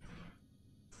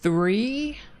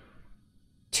 2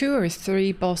 or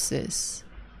 3 bosses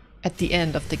at the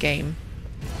end of the game?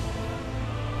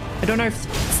 I don't know if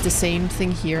it's the same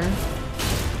thing here.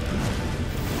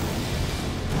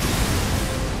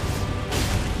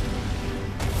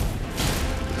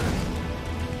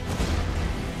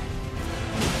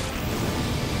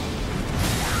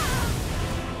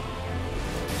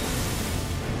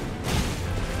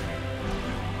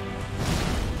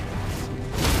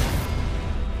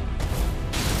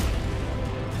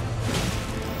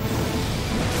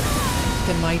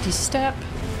 The mighty step.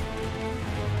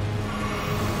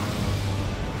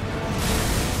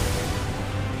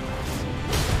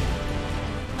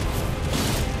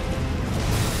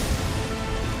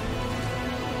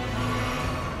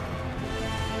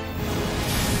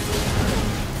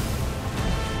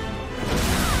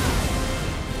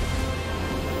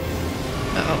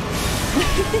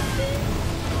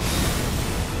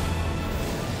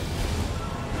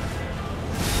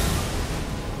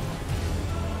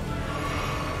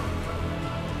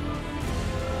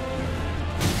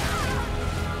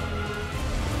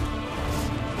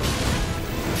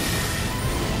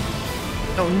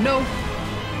 Oh no!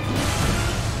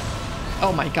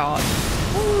 Oh my god.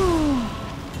 Ooh.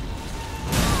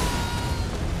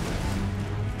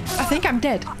 I think I'm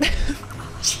dead.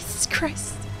 Jesus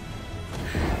Christ.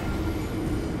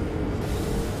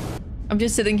 I'm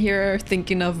just sitting here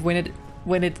thinking of when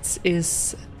it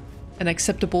is an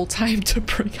acceptable time to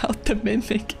bring out the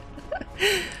mimic.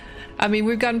 I mean,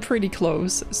 we've gotten pretty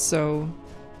close, so...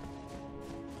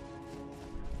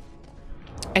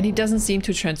 And he doesn't seem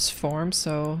to transform,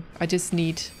 so I just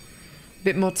need a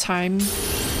bit more time.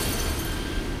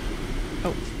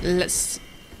 Oh, let's...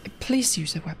 Please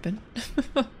use a weapon.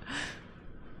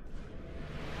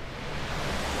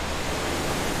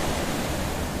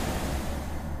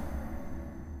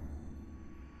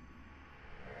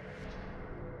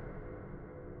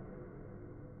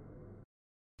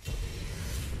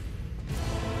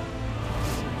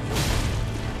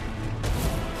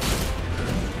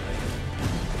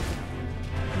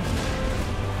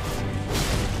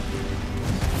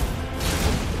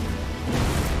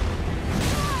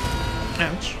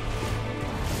 Ouch.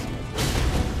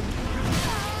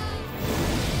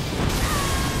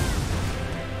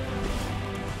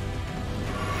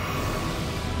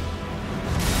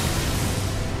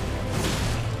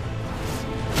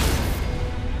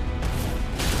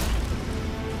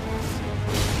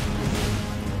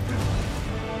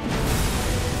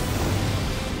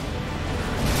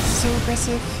 So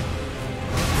aggressive.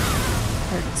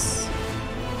 Hurts.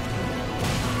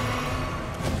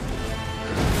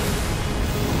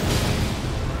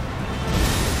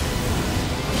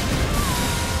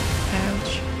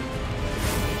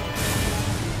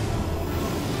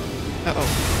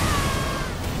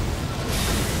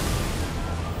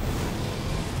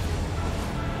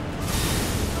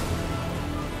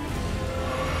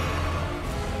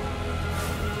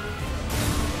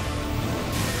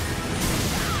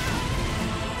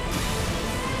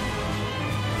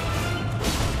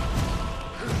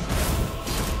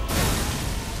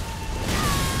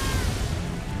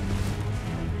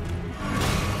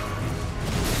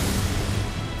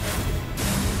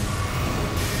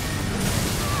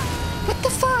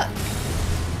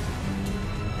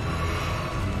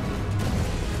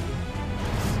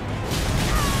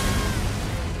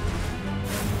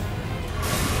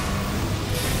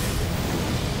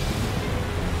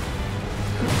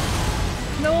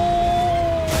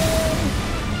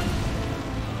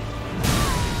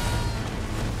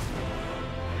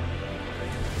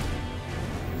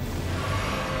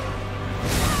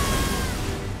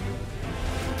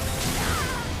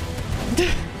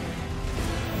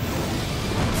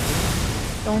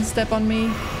 Don't step on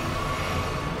me.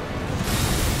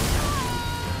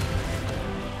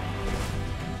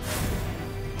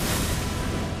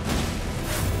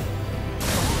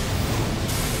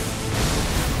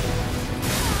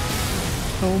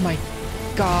 Oh my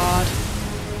god.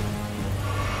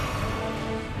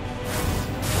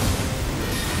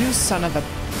 You son of a...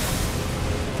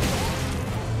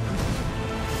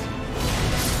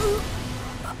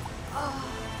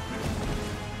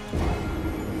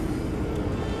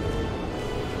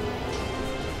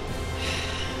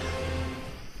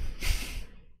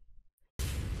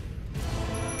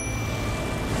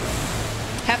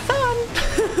 Have fun!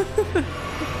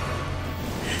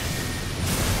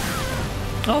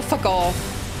 Oh, fuck off.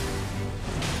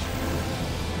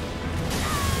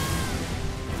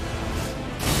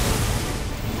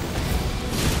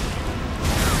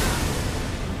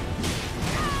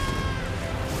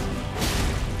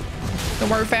 Don't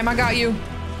worry, fam, I got you.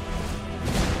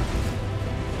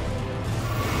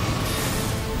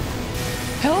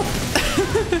 Help!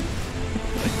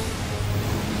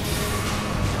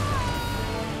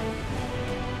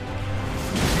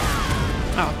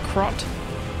 Oh, crot.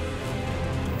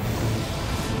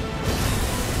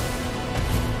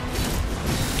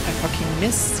 I fucking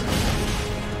missed.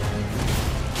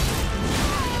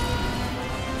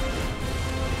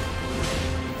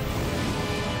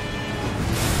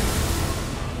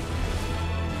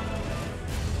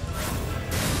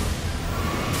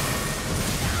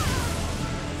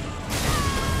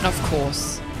 Of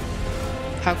course.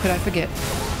 How could I forget?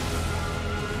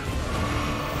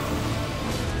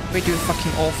 We do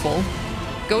fucking awful.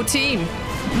 Go team!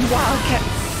 Wildcat,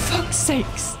 fuck's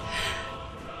sakes!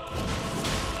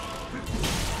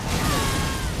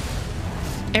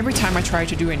 Every time I try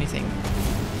to do anything.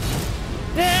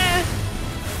 Ah!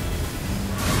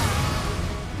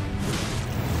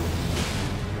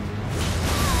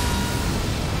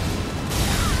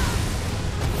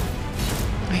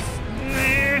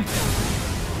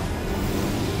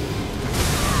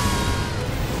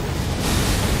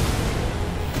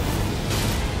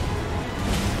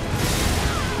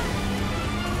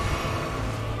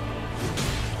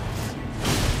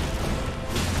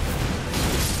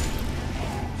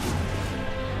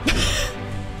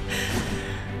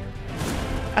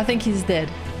 I think he's dead.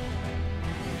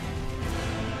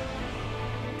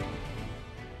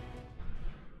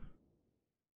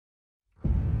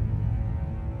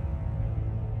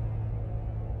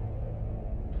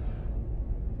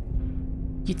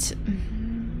 It's...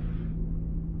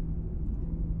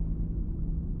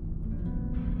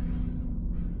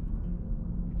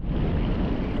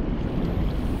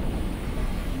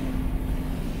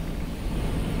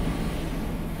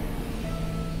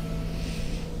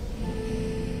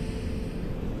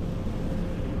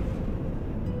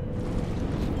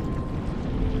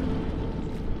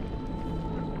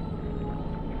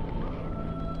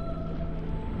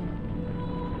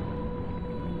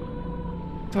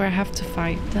 Do I have to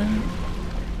fight them?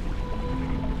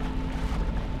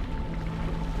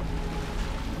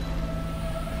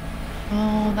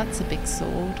 Oh, that's a big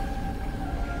sword.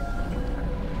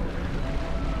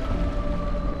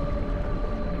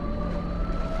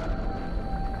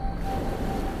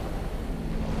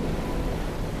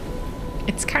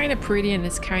 It's kind of pretty and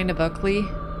it's kind of ugly.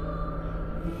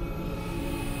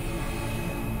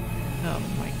 Oh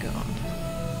my god.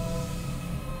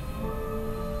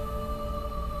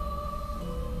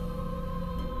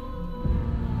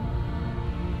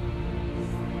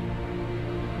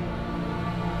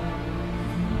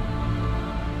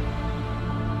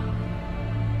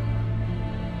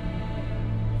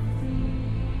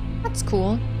 That's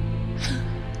cool.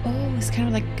 Oh, it's kind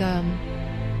of like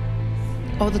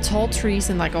oh, the tall trees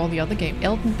and like all the other game.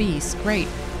 Elden Bees, great.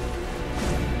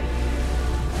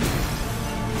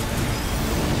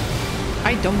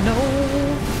 I don't know.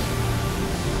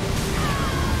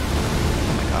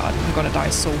 Oh my god, I'm gonna die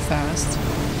so fast.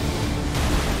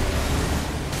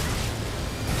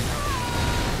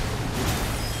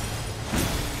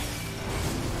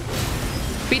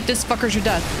 Beat this fucker to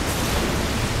death.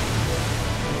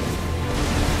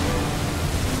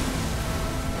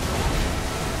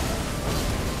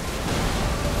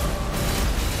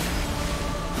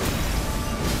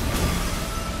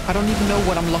 I don't even know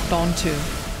what I'm locked on to.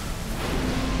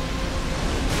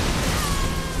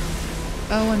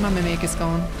 Oh, and my mimic is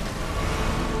gone.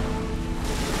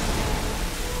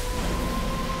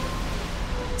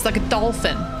 It's like a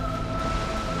dolphin.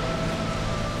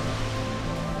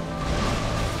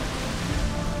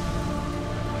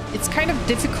 It's kind of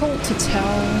difficult to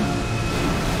tell.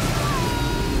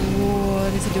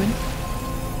 What is it doing?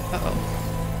 Uh-oh.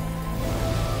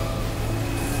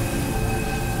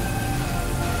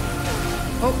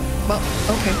 Oh, well,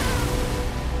 okay.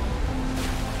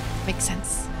 Makes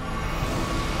sense.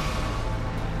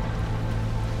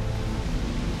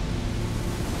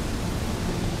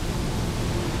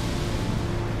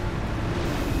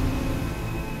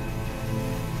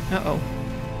 Uh-oh.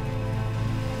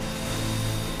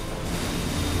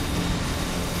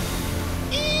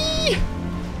 Eee!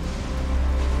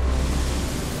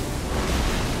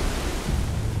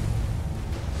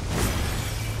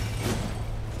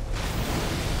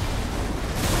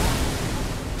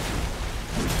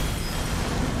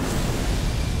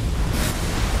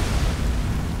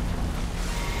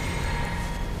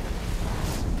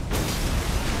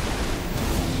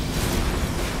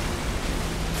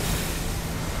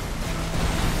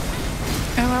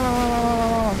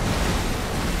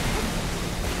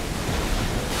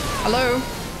 Hello?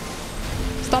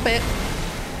 Stop it.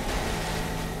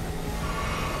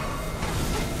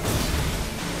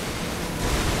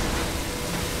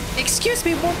 Excuse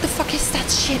me, what the fuck is that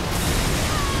shit?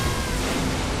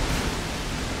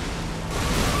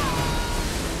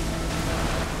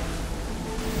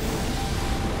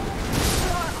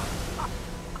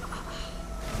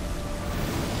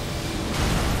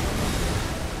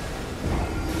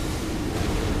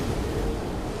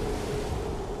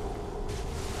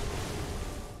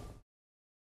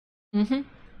 Mm-hmm.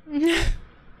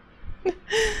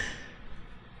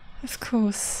 Of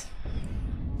course.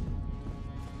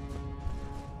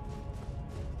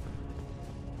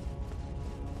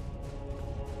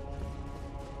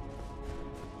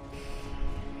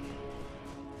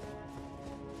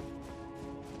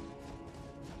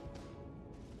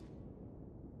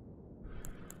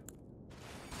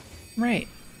 Right.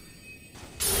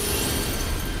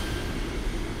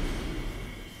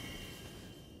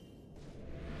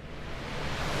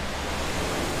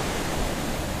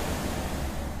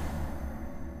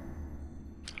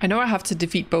 I know I have to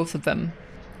defeat both of them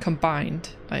combined,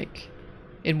 like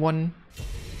in one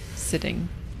sitting.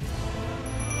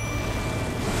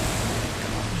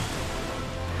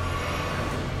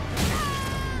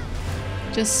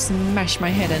 Just smash my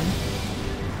head in.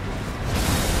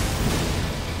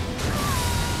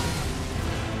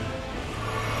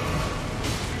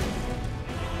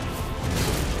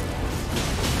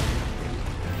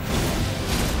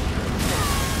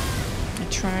 I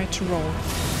try to roll.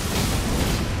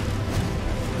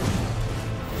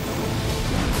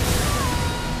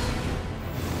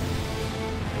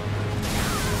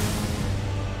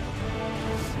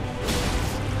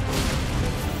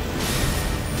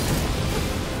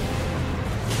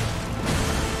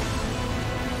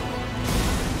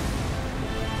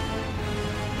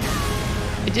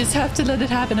 I just have to let it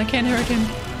happen. I can't hurt him.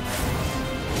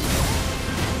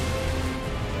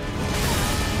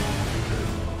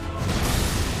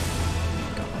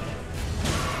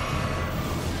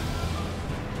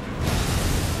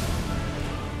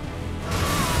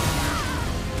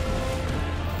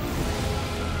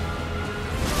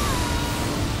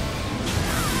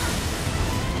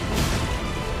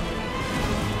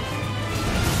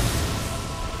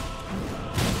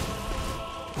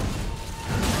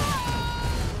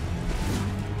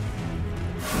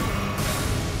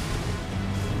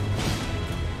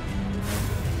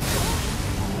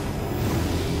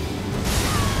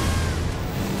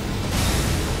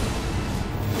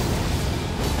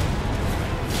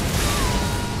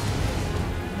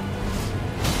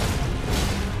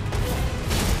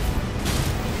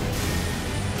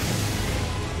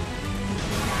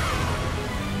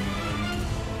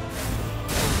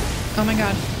 Oh my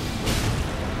god.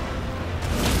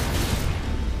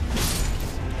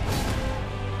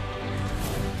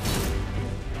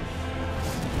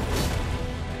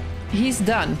 He's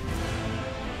done.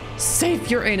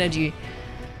 Save your energy.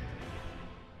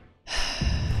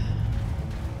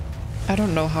 I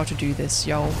don't know how to do this,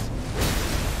 y'all.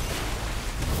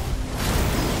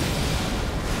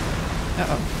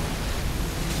 Uh-oh.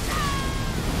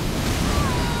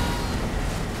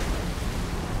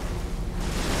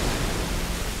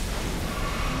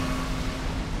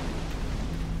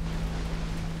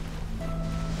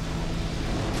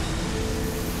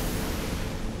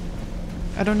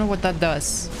 I don't know what that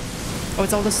does. Oh,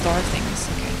 it's all the star things.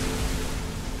 Okay.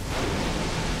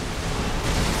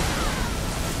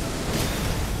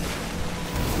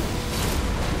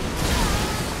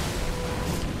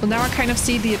 Well, now I kind of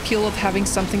see the appeal of having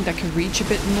something that can reach a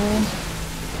bit more.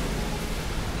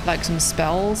 Like some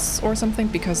spells or something,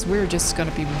 because we're just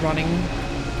gonna be running.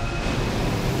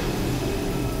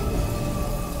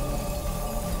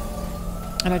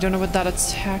 And I don't know what that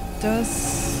attack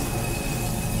does.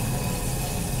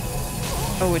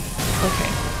 Oh, it...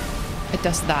 okay. It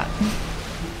does that.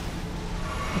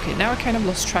 Okay, now I kind of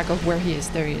lost track of where he is.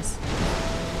 There he is.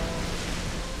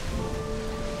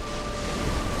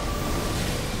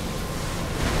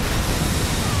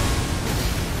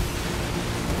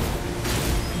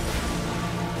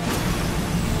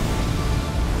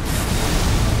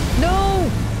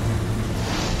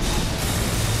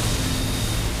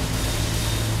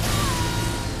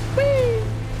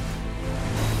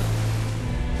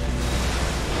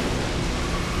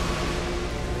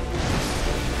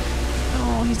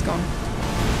 He's gone.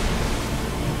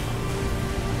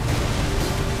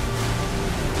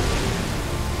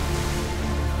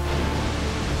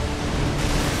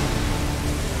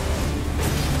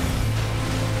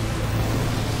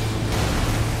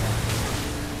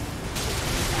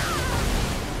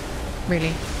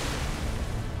 Really?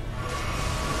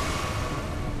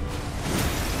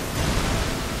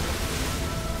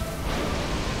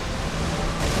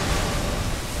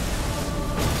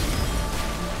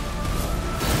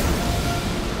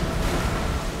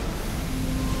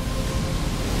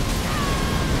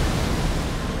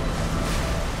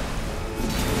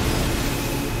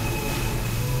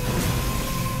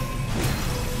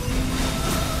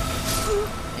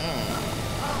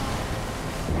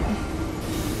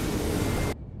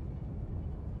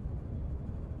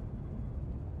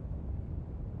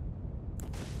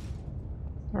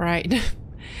 Right.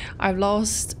 I've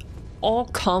lost all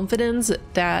confidence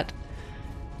that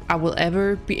I will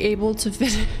ever be able to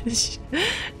finish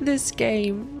this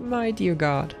game. My dear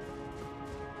God.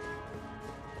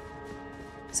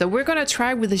 So we're gonna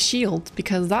try with the shield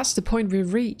because that's the point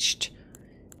we've reached.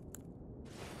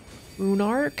 Rune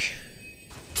arc.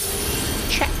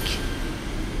 Check.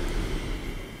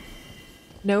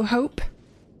 No hope.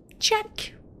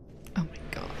 Check. Oh my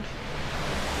God.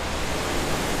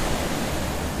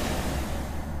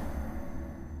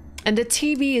 And the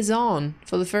TV is on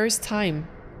for the first time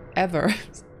ever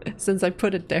since I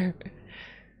put it there.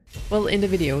 Well, in the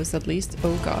videos at least.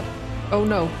 Oh God. Oh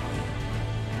no.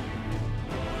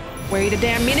 Wait a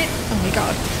damn minute. Oh my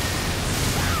God.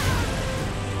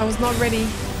 I was not ready.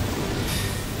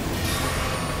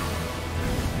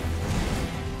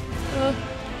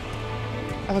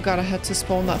 Oh God, I had to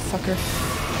spawn that fucker.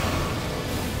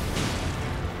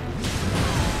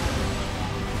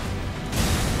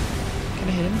 Can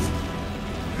I hit him?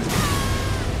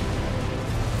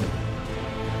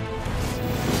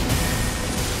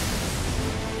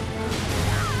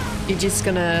 You're just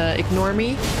gonna ignore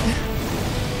me?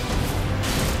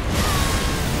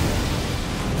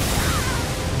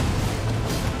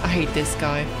 I hate this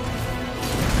guy.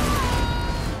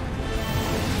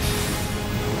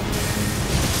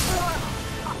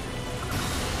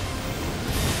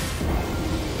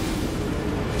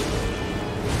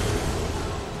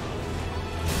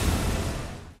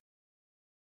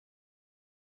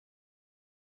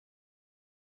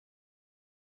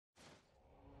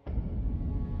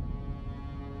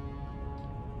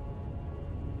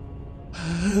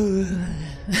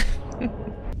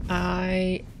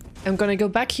 I'm gonna go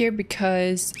back here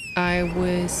because I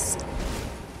was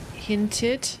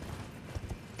hinted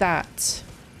that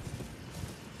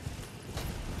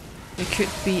there could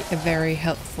be a very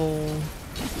helpful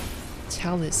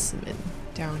talisman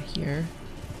down here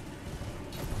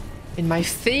in my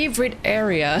favorite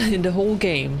area in the whole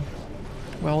game,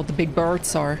 where all the big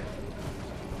birds are.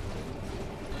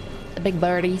 The big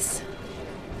birdies.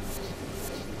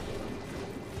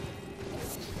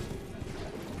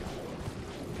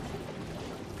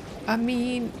 I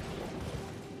mean,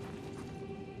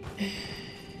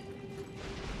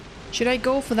 should I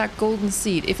go for that golden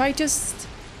seed? If I just,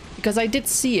 because I did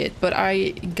see it, but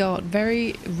I got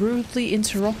very rudely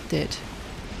interrupted.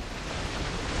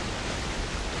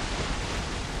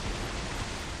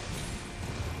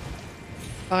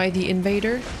 By the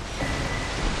invader.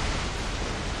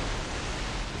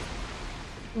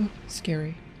 Oh,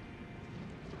 scary.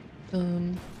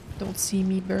 Don't see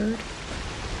me, bird.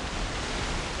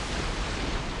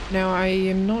 Now, I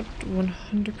am not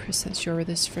 100% sure where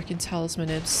this freaking talisman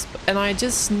is, and I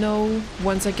just know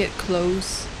once I get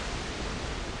close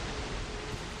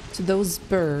to those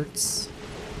birds.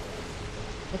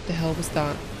 What the hell was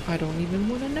that? I don't even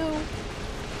want to know.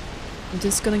 I'm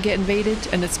just gonna get invaded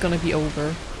and it's gonna be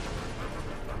over.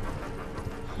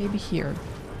 Maybe here.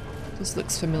 This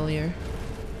looks familiar.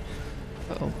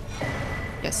 Uh-oh.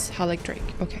 Yes, Halleck Drake.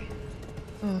 Okay.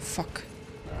 Oh, fuck.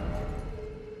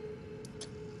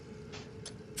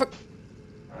 Fuck.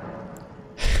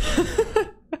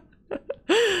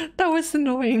 That was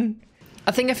annoying.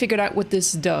 I think I figured out what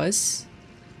this does.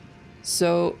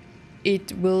 So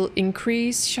it will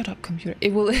increase... Shut up, computer.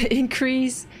 It will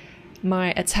increase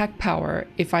my attack power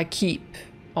if I keep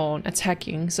on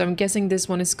attacking. So I'm guessing this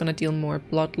one is gonna deal more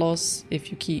blood loss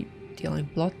if you keep dealing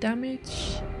blood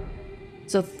damage.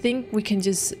 So I think we can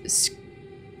just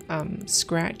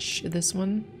scratch this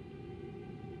one.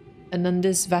 And then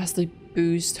this vastly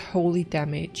boost holy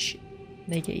damage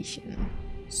negation.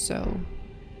 So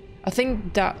I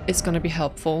think that is gonna be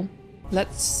helpful.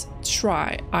 Let's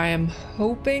try. I am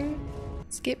hoping...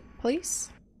 Skip, please.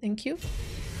 Thank you.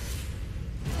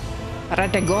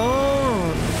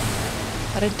 Ratagon!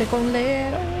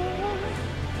 Ratagonero!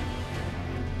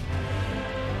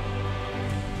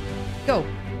 Go!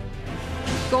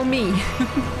 Go me!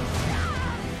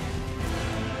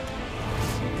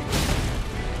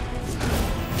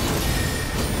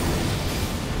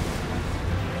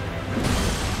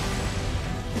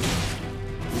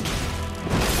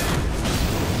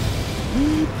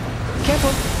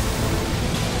 Careful!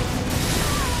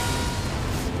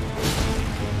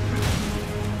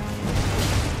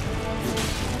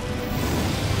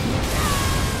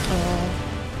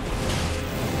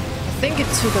 I think it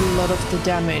took a lot of the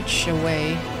damage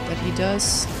away that he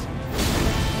does.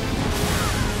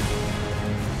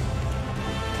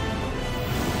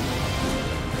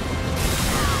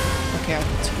 Okay,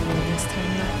 I'll tool this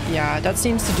time now. Yeah, that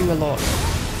seems to do a lot.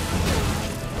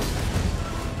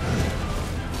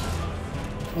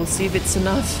 We'll see if it's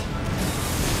enough.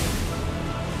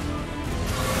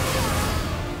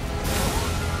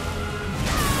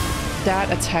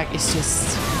 That attack is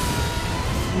just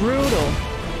brutal.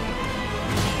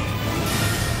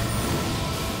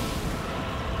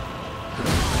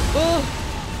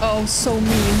 Oh, so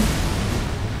mean.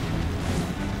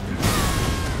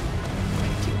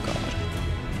 Thank you, God.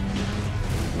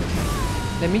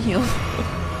 Let me heal.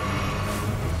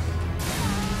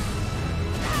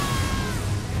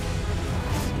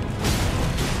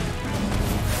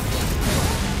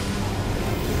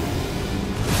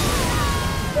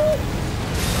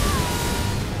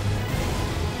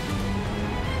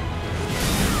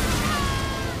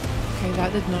 Okay,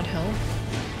 that did not help.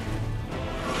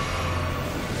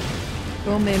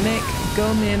 Go Mimic,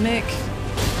 go Mimic.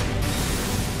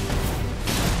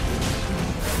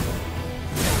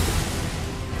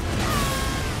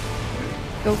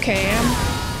 Go Cam.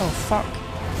 Oh fuck.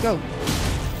 Go.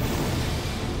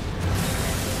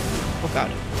 Oh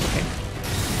god. Okay.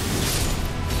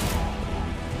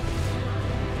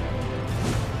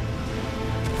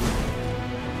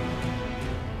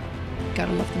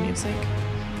 Gotta love the music.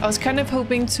 I was kind of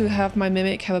hoping to have my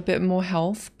Mimic have a bit more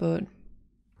health, but...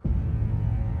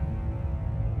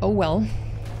 oh well.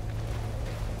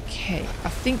 Okay, I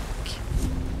think...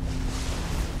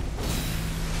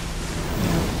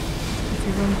 if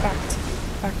we run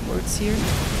backwards here...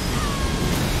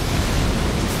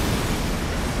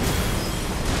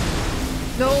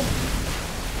 no!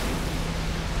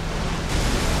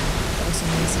 That was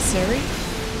unnecessary.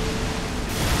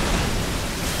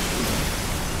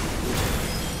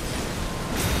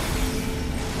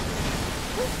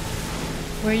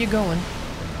 Where are you going?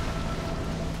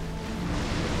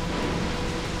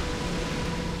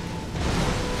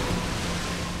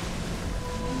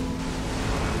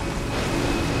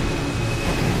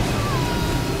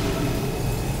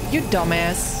 You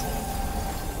dumbass.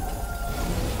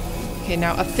 Okay,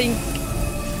 now I think...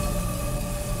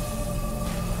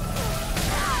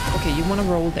 okay, you want to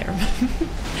roll there.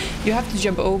 You have to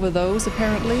jump over those,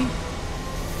 apparently.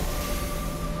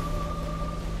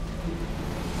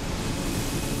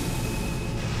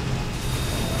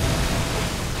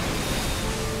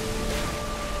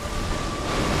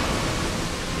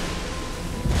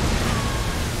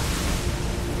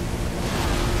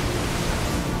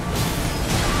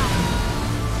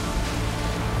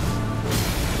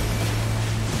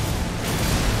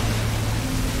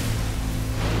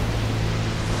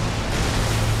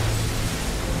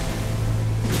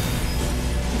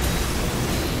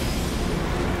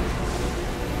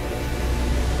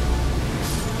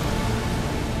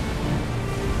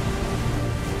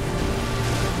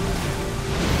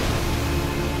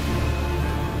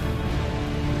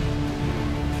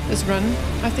 Just run,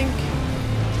 I think.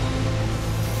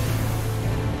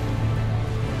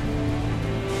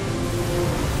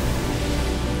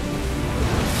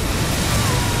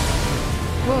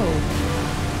 Whoa.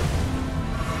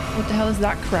 What the hell is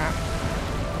that crap?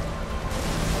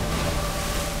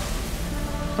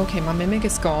 Okay, my Mimic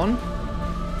is gone.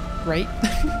 Great.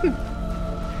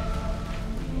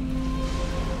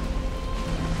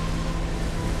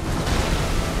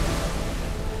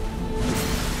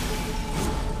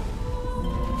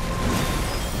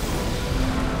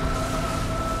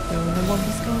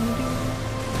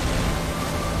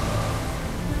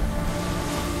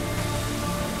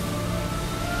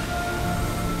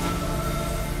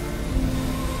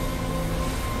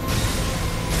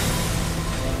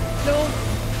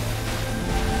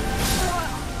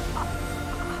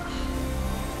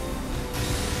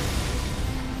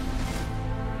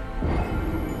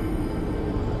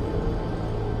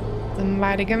 The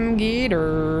mighty gum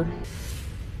gator.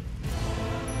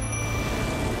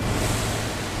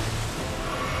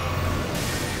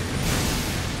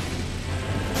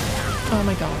 Oh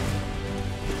my god.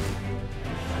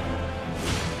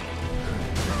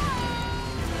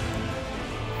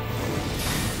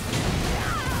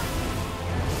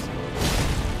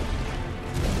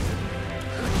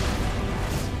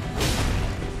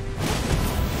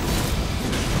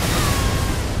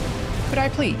 Could I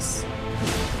please?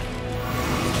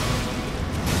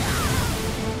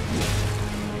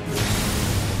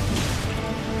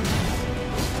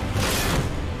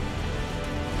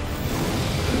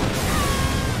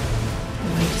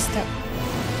 Step.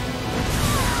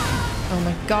 Oh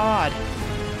my god.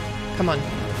 Come on.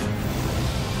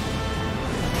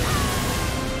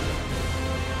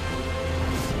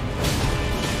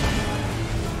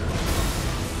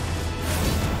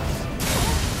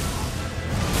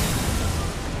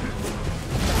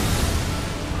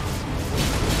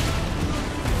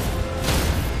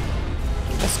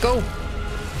 Let's go.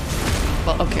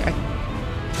 Well, okay.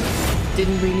 I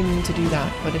didn't really mean to do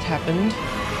that, but it happened.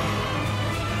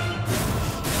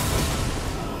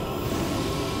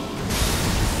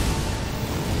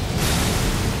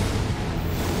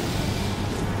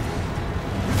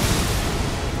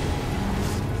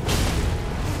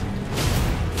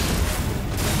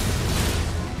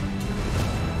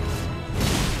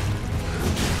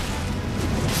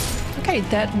 Okay,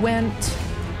 that went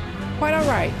quite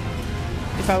alright,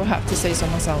 if I would have to say so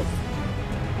myself.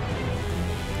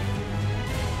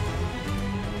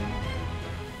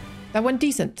 That went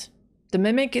decent. The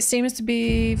Mimic, it seems to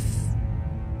be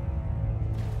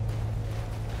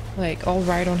like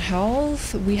alright on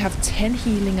health. We have 10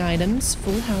 healing items,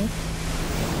 full health.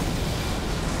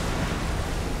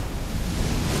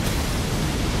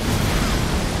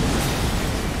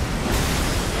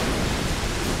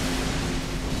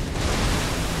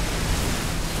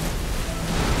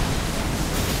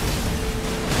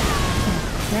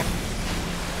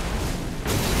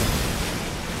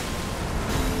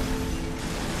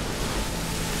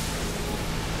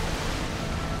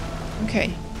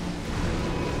 Okay.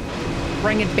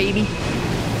 Bring it, baby.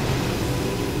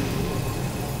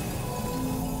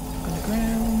 Look on the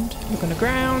ground. Look on the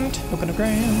ground. Look on the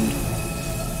ground.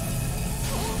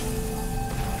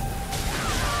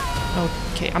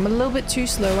 Okay, I'm a little bit too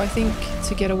slow, I think,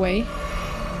 to get away.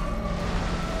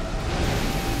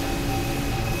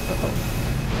 Uh-oh.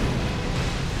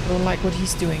 I don't like what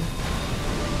he's doing.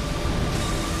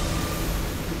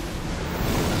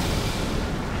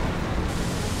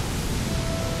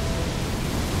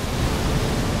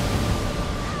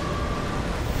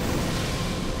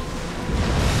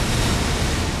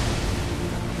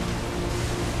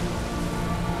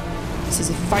 This is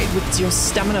a fight with your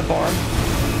stamina bar.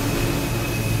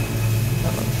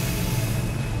 Uh-oh.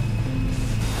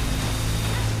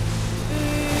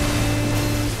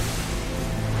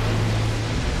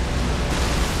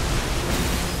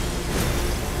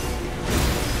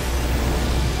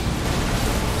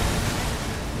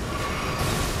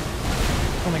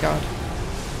 Oh my god.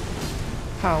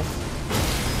 How?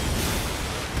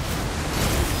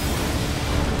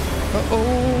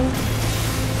 Uh-oh.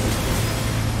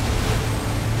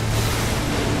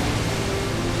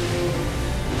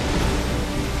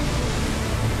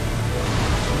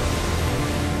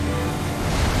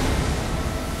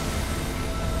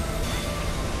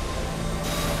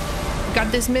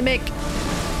 Got this, Mimic. Oh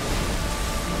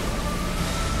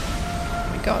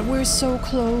my god, we're so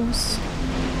close.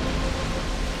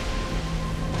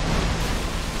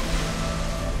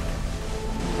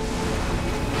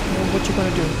 What you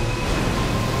gonna do?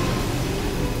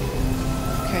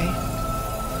 Okay.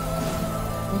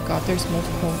 Oh god, there's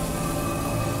multiple.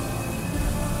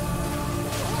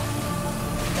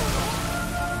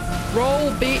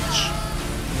 Roll, bitch!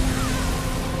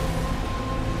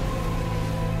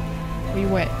 Where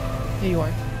you at? There you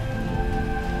are.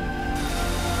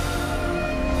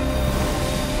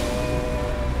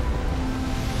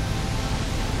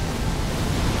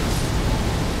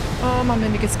 Oh, my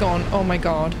Mimic is gone. Oh my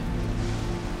god.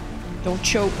 Don't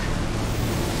choke.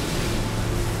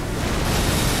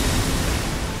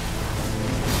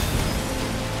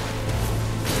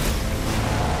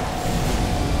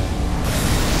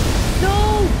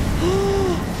 No!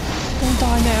 Don't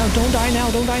die now. Don't die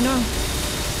now. Don't die now.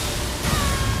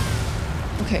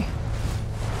 Okay.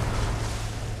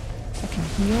 I can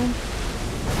heal.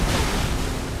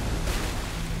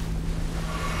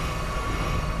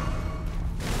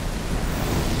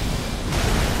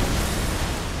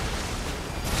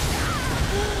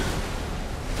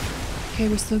 Okay,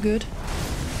 we're still good.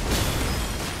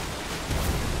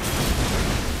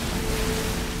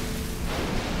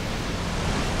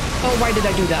 Oh, why did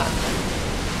I do that?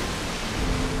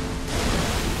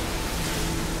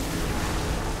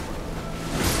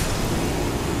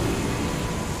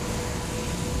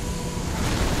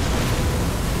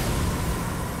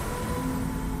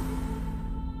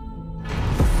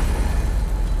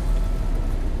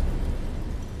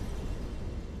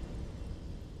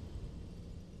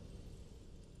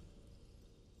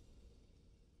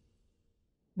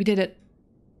 We did it.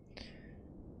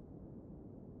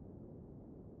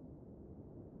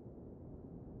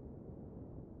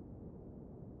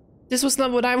 This was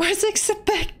not what I was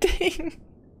expecting.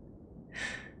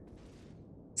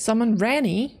 Summon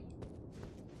Ranny?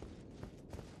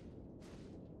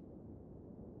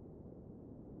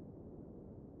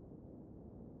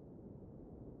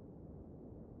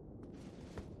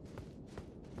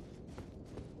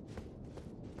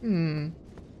 Hmm.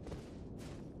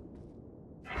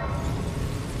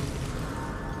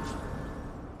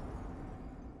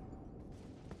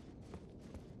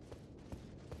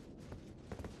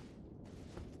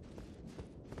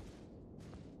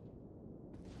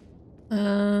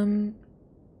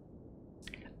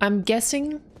 I'm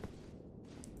guessing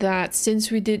that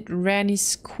since we did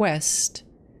Ranny's quest...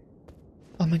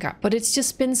 Oh my god, but it's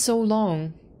just been so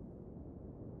long.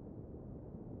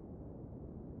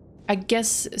 I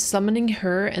guess summoning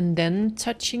her and then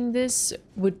touching this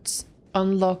would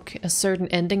unlock a certain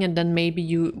ending, and then maybe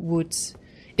you would...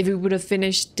 If we would have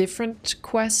finished different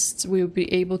quests, we would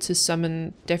be able to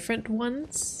summon different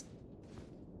ones.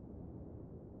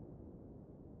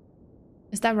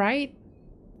 Is that right?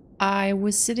 I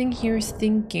was sitting here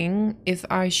thinking if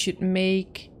I should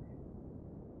make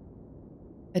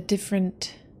a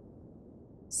different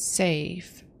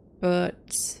save,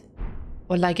 but...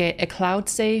 Or like a cloud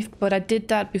save, but I did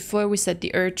that before we set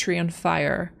the Earth Tree on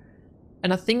fire.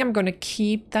 And I think I'm gonna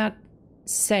keep that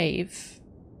save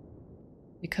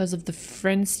because of the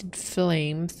frenzied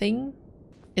flame thing,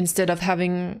 instead of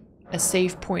having a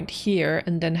save point here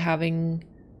and then having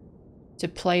to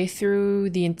play through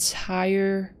the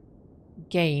entire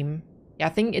game. Yeah, I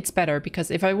think it's better,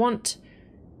 because if I want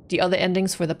the other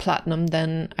endings for the platinum,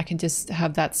 then I can just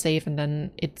have that save and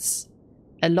then it's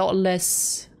a lot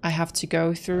less I have to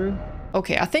go through.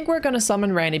 Okay, I think we're gonna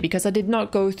summon Ranny because I did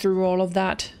not go through all of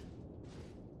that.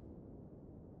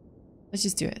 Let's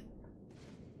just do it.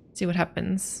 See what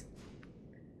happens.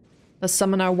 Let's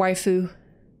summon our waifu.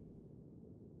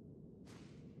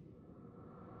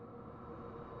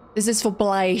 This is for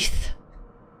Blythe.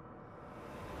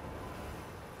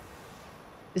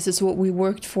 This is what we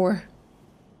worked for.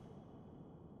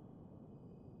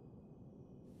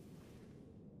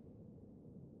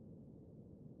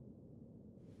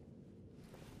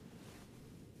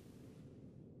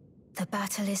 The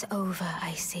battle is over,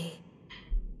 I see.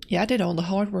 Yeah, I did all the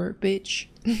hard work, bitch.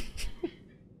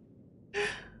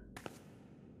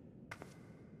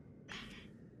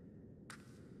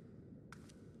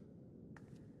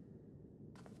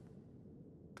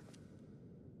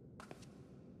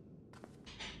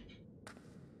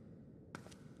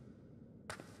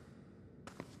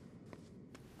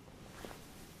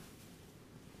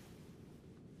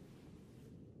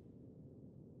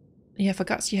 Yeah, I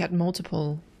forgot she had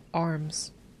multiple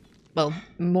arms. Well,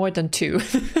 more than two.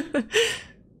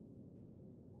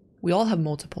 We all have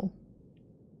multiple.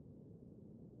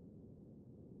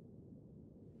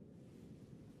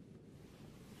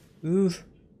 Ooh.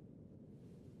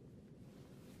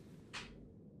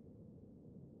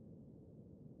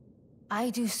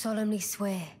 I do solemnly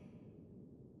swear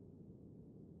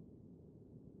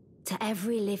to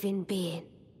every living being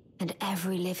and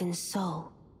every living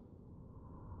soul.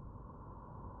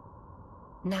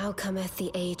 Now cometh the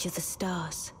age of the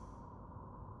stars.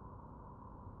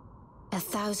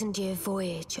 1,000-year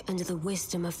voyage under the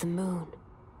wisdom of the moon.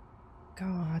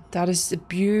 God, that is a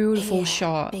beautiful Here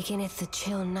shot. beginneth the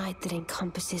chill night that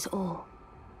encompasses all,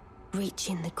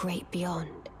 reaching the great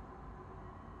beyond.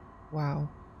 Wow.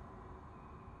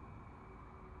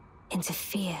 Into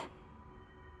fear,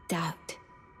 doubt,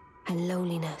 and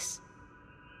loneliness,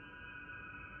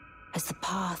 as the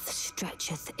path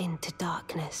stretcheth into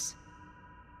darkness.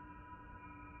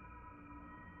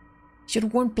 Should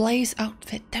have worn Blaze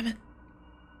outfit, damn it.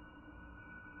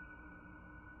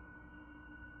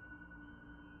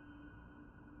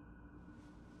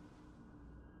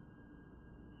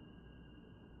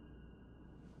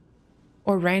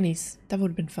 Or Ranny's, that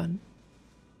would have been fun.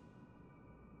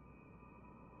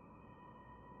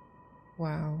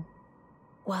 Wow.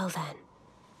 Well then,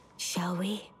 shall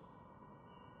we?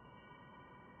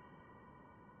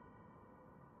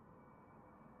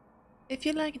 If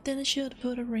you like it, then I should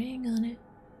put a ring on it.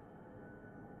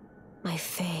 My my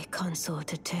fair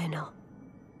consort eternal.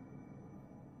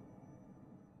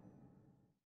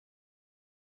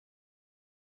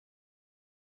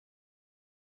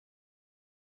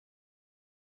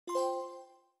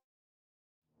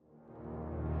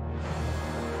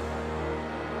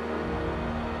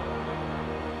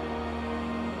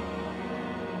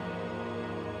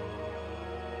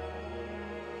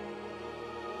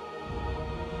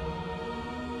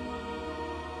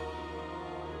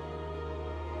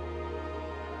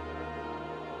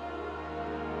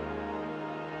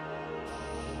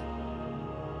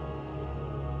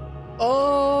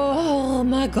 Oh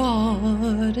my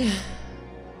god.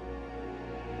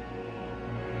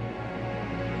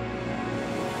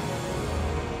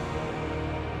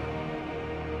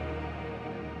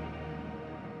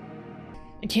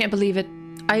 I can't believe it.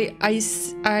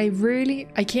 I really,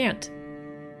 I can't.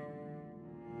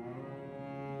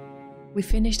 We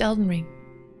finished Elden Ring.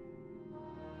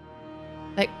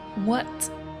 Like, what?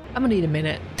 I'm gonna need a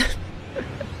minute.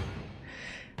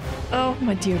 Oh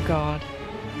my dear god.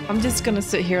 I'm just gonna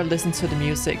sit here and listen to the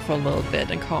music for a little bit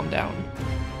and calm down.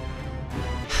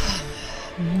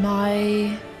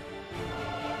 My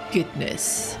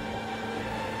goodness.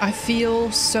 I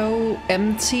feel so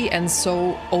empty and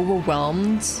so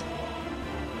overwhelmed.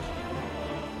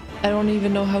 I don't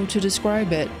even know how to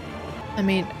describe it. I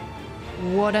mean,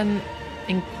 what an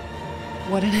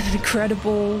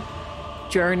incredible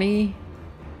journey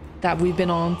that we've been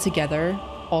on together,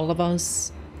 all of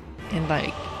us. And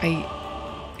like,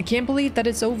 I can't believe that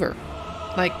it's over.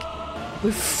 Like,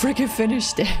 we freaking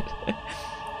finished it.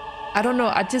 I don't know,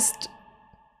 I just...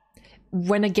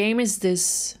 When a game is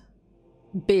this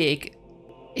big,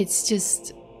 it's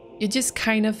just... You just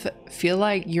kind of feel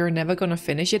like you're never gonna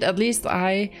finish it. At least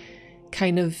I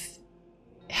kind of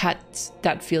had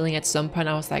that feeling at some point.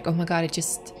 I was like, oh my god,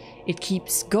 it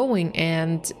keeps going.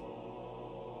 And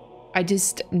I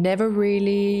just never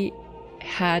really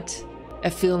had a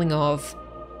feeling of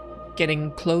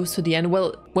getting close to the end.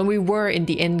 Well, when we were in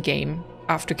the end game,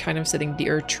 after kind of setting the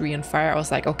earth tree on fire, I was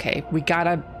like, okay, we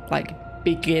gotta like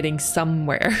be getting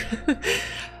somewhere.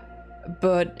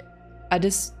 But I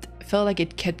just felt like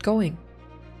it kept going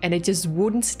and it just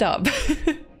wouldn't stop.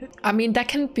 I mean, that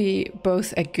can be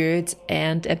both a good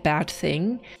and a bad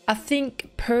thing. I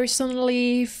think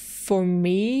personally for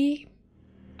me,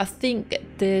 I think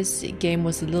this game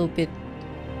was a little bit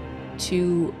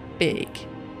too big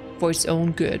for its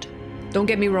own good. Don't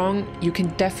get me wrong, you can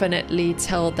definitely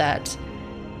tell that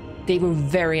they were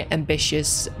very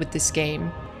ambitious with this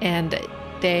game and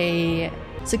they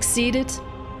succeeded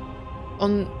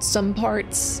on some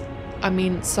parts. I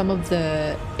mean, some of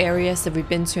the areas that we've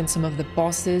been to and some of the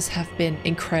bosses have been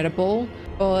incredible,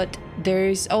 but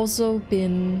there's also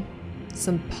been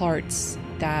some parts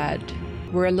that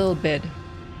were a little bit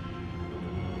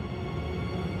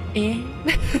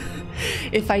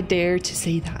if I dare to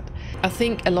say that. I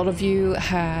think a lot of you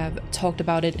have talked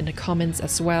about it in the comments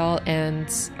as well, and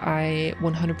I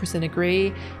 100%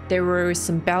 agree. There were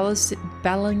some balancing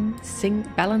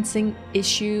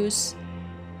issues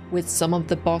with some of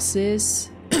the bosses,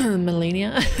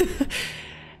 Melania.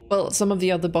 Well, some of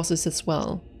the other bosses as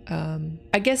well.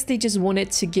 I guess they just wanted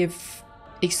to give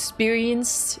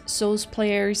experienced Souls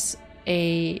players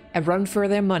a run for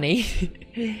their money.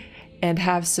 And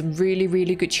have some really,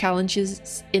 really good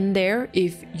challenges in there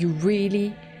if you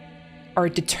really are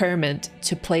determined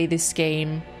to play this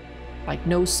game. Like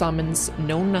no summons,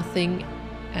 no nothing,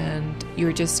 and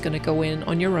you're just gonna go in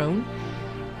on your own.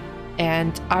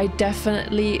 And I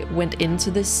definitely went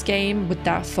into this game with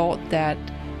that thought that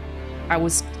I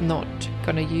was not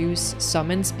gonna use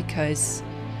summons because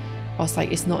I was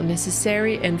like, it's not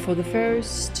necessary. And for the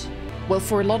first... Well,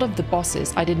 for a lot of the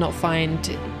bosses, I did not find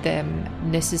them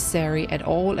necessary at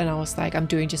all, and I was like, I'm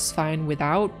doing just fine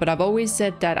without. But I've always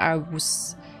said that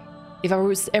if I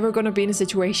was ever gonna be in a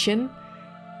situation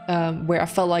where I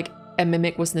felt like a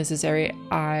mimic was necessary,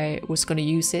 I was gonna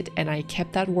use it, and I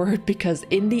kept that word because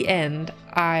in the end,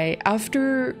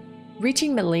 after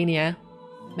reaching Melania,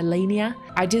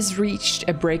 I just reached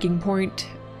a breaking point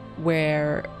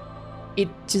where it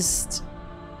just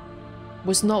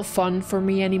was not fun for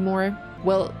me anymore.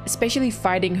 Well, especially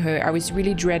fighting her, I was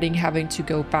really dreading having to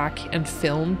go back and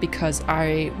film because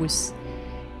I was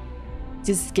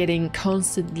just getting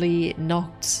constantly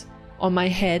knocked on my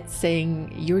head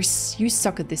saying, you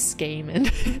suck at this game.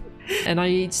 And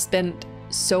I spent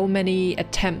so many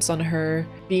attempts on her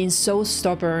being so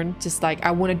stubborn, just like,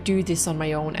 I want to do this on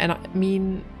my own. And I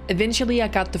mean, eventually I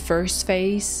got the first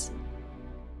phase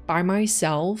by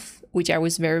myself, which I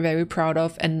was very, very proud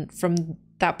of. And from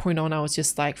that point on, I was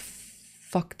just like,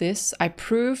 fuck this. I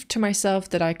proved to myself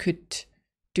that I could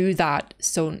do that.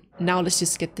 So now let's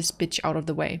just get this bitch out of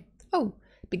the way. Oh,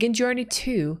 begin journey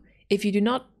 2. If you do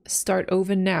not start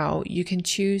over now, you can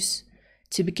choose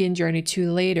to begin journey 2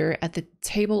 later at the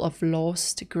table of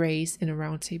lost grace in a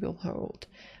round table hold.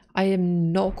 I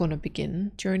am not gonna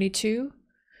begin journey 2.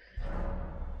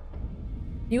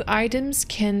 New items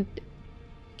can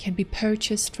be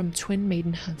purchased from Twin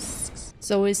Maiden Husks.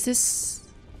 So is this...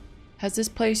 has this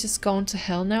place just gone to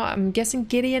hell now? I'm guessing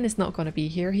Gideon is not gonna be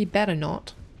here. He better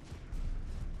not.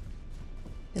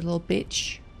 The little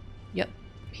bitch. Yep,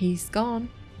 he's gone.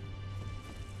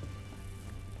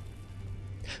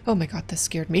 Oh my god, that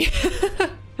scared me.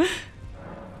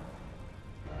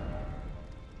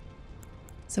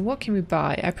 So what can we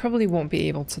buy? I probably won't be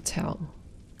able to tell.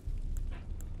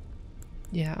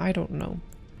 Yeah, I don't know.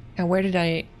 And where did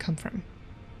I come from?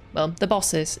 Well, the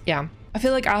bosses, yeah. I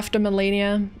feel like after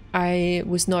Millennia, I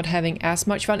was not having as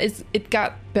much fun. It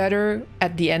got better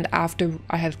at the end after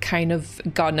I had kind of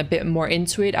gotten a bit more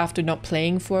into it after not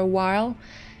playing for a while.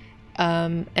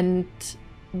 And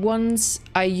once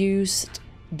I used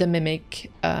the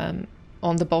mimic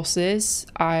on the bosses,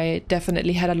 I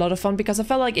definitely had a lot of fun because I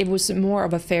felt like it was more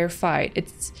of a fair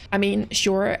fight. I mean,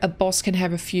 sure, a boss can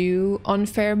have a few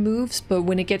unfair moves, but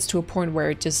when it gets to a point where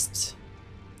it just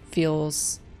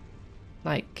feels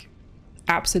like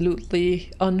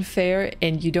absolutely unfair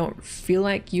and you don't feel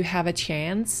like you have a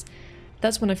chance,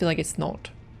 that's when I feel like it's not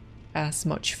as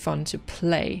much fun to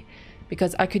play.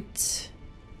 Because I could,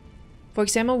 for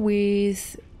example,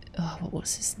 with what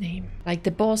was his name? Like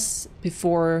the boss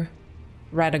before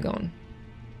Radagon,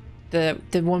 the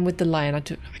one with the lion.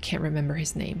 I can't remember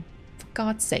his name, for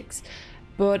God's sakes.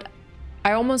 But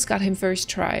I almost got him first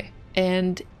try,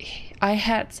 and I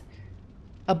had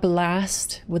a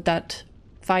blast with that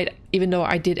fight, even though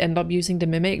I did end up using the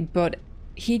mimic. But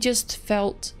he just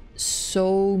felt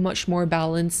so much more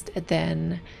balanced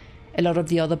than a lot of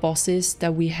the other bosses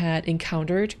that we had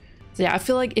encountered. So yeah, I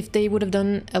feel like if they would have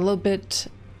done a little bit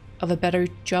of a better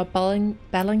job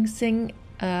balancing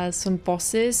some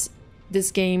bosses,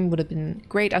 this game would have been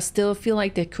great. I still feel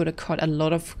like they could have cut a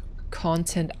lot of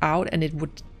content out and it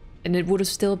would have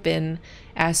still been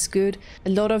as good. A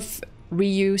lot of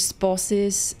reused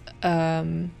bosses,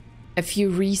 a few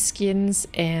reskins,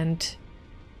 and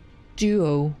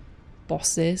duo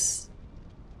bosses.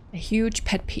 A huge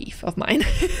pet peeve of mine.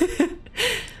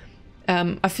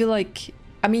 I feel like,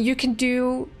 I mean, you can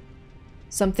do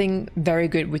something very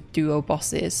good with duo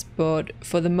bosses, but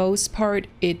for the most part,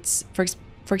 it's, for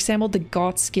example, the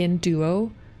Godskin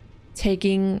duo,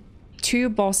 taking two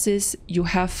bosses you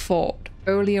have fought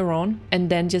earlier on and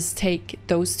then just take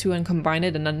those two and combine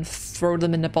it and then throw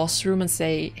them in the boss room and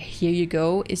say, here you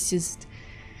go. It's just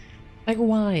like,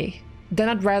 why? Then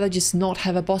I'd rather just not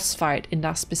have a boss fight in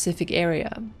that specific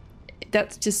area.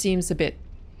 That just seems a bit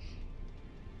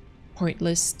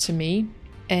pointless to me.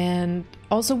 And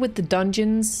also with the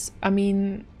dungeons, I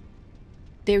mean,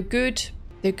 they're good.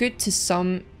 They're good to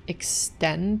some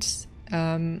extent.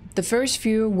 The first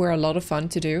few were a lot of fun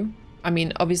to do. I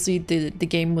mean, obviously the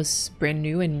game was brand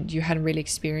new and you hadn't really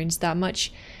experienced that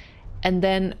much. And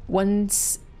then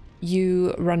once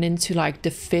you run into like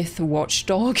the 5th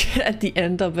watchdog at the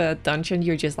end of a dungeon,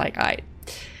 you're just like,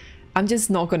 I'm just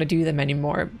not gonna do them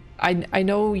anymore. I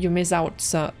know you miss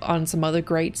out on some other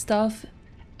great stuff,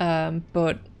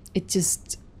 but it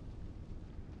just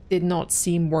did not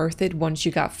seem worth it once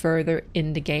you got further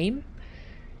in the game,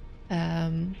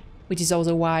 which is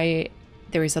also why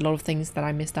there is a lot of things that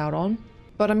I missed out on.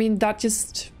 But I mean, that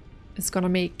just is gonna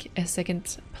make a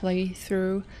second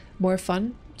playthrough more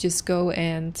fun. Just go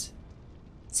and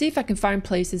see if I can find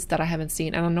places that I haven't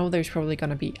seen, and I know there's probably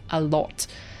gonna be a lot.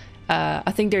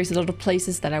 I think there's a lot of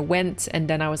places that I went and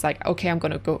then I was like, okay, I'm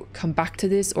gonna come back to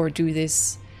this or do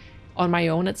this on my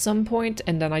own at some point,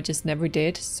 and then I just never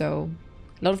did. So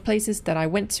a lot of places that I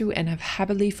went to and have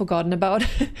happily forgotten about.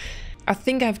 I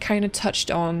think I've kind of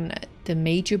touched on the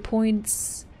major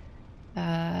points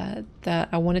that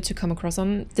I wanted to come across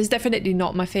on. This is definitely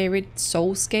not my favorite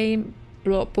Souls game.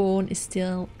 Bloodborne is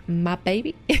still my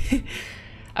baby.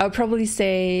 I would probably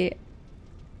say,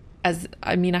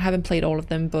 I mean, I haven't played all of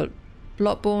them, but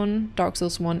Bloodborne, Dark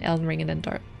Souls 1, Elden Ring, and then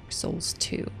Dark Souls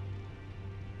 2.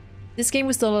 This game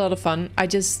was still a lot of fun. I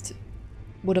just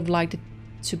would have liked it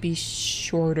to be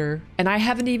shorter. And I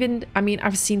haven't even, I mean,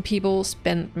 I've seen people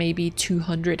spend maybe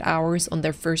 200 hours on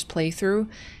their first playthrough.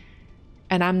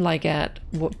 And I'm like at,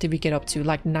 what did we get up to?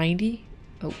 Like 90?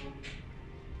 Oh.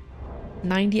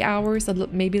 90 hours,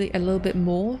 maybe a little bit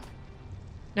more.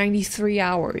 93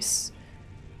 hours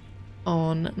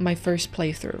on my first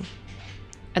playthrough.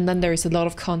 And then there is a lot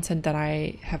of content that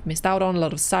I have missed out on, a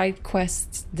lot of side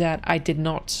quests that I did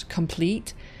not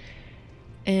complete.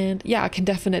 And yeah, I can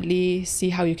definitely see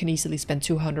how you can easily spend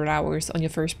 200 hours on your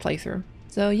first playthrough.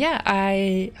 So yeah,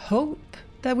 I hope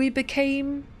that we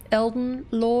became Elden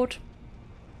Lord.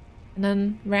 And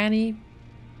then Ranni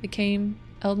became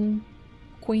Elden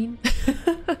Queen.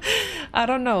 I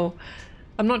don't know.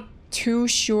 I'm not too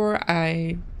sure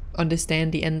I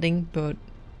understand the ending, but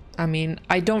I mean,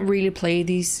 I don't really play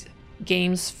these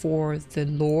games for the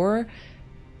lore.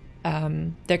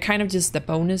 They're kind of just a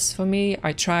bonus for me.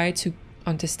 I try to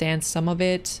understand some of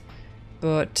it,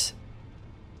 but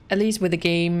at least with a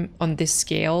game on this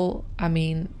scale, I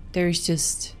mean, there's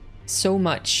just so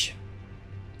much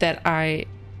that I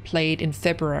played in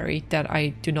February that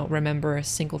I do not remember a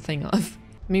single thing of.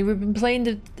 I mean, we've been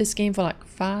playing this game for like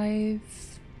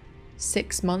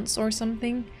 5-6 months or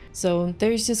something. So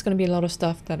there's just gonna be a lot of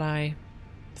stuff that I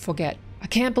forget. I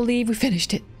can't believe we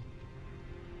finished it.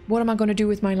 What am I gonna do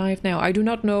with my life now? I do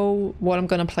not know what I'm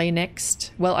gonna play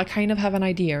next. Well, I kind of have an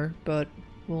idea, but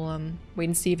we'll wait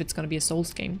and see if it's gonna be a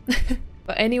Souls game.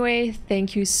 But anyway,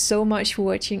 thank you so much for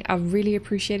watching. I really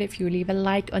appreciate it if you leave a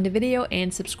like on the video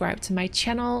and subscribe to my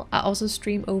channel. I also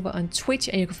stream over on Twitch,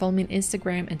 and you can follow me on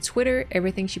Instagram and Twitter.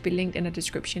 Everything should be linked in the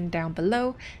description down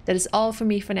below. That is all for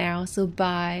me for now, so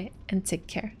bye and take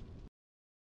care.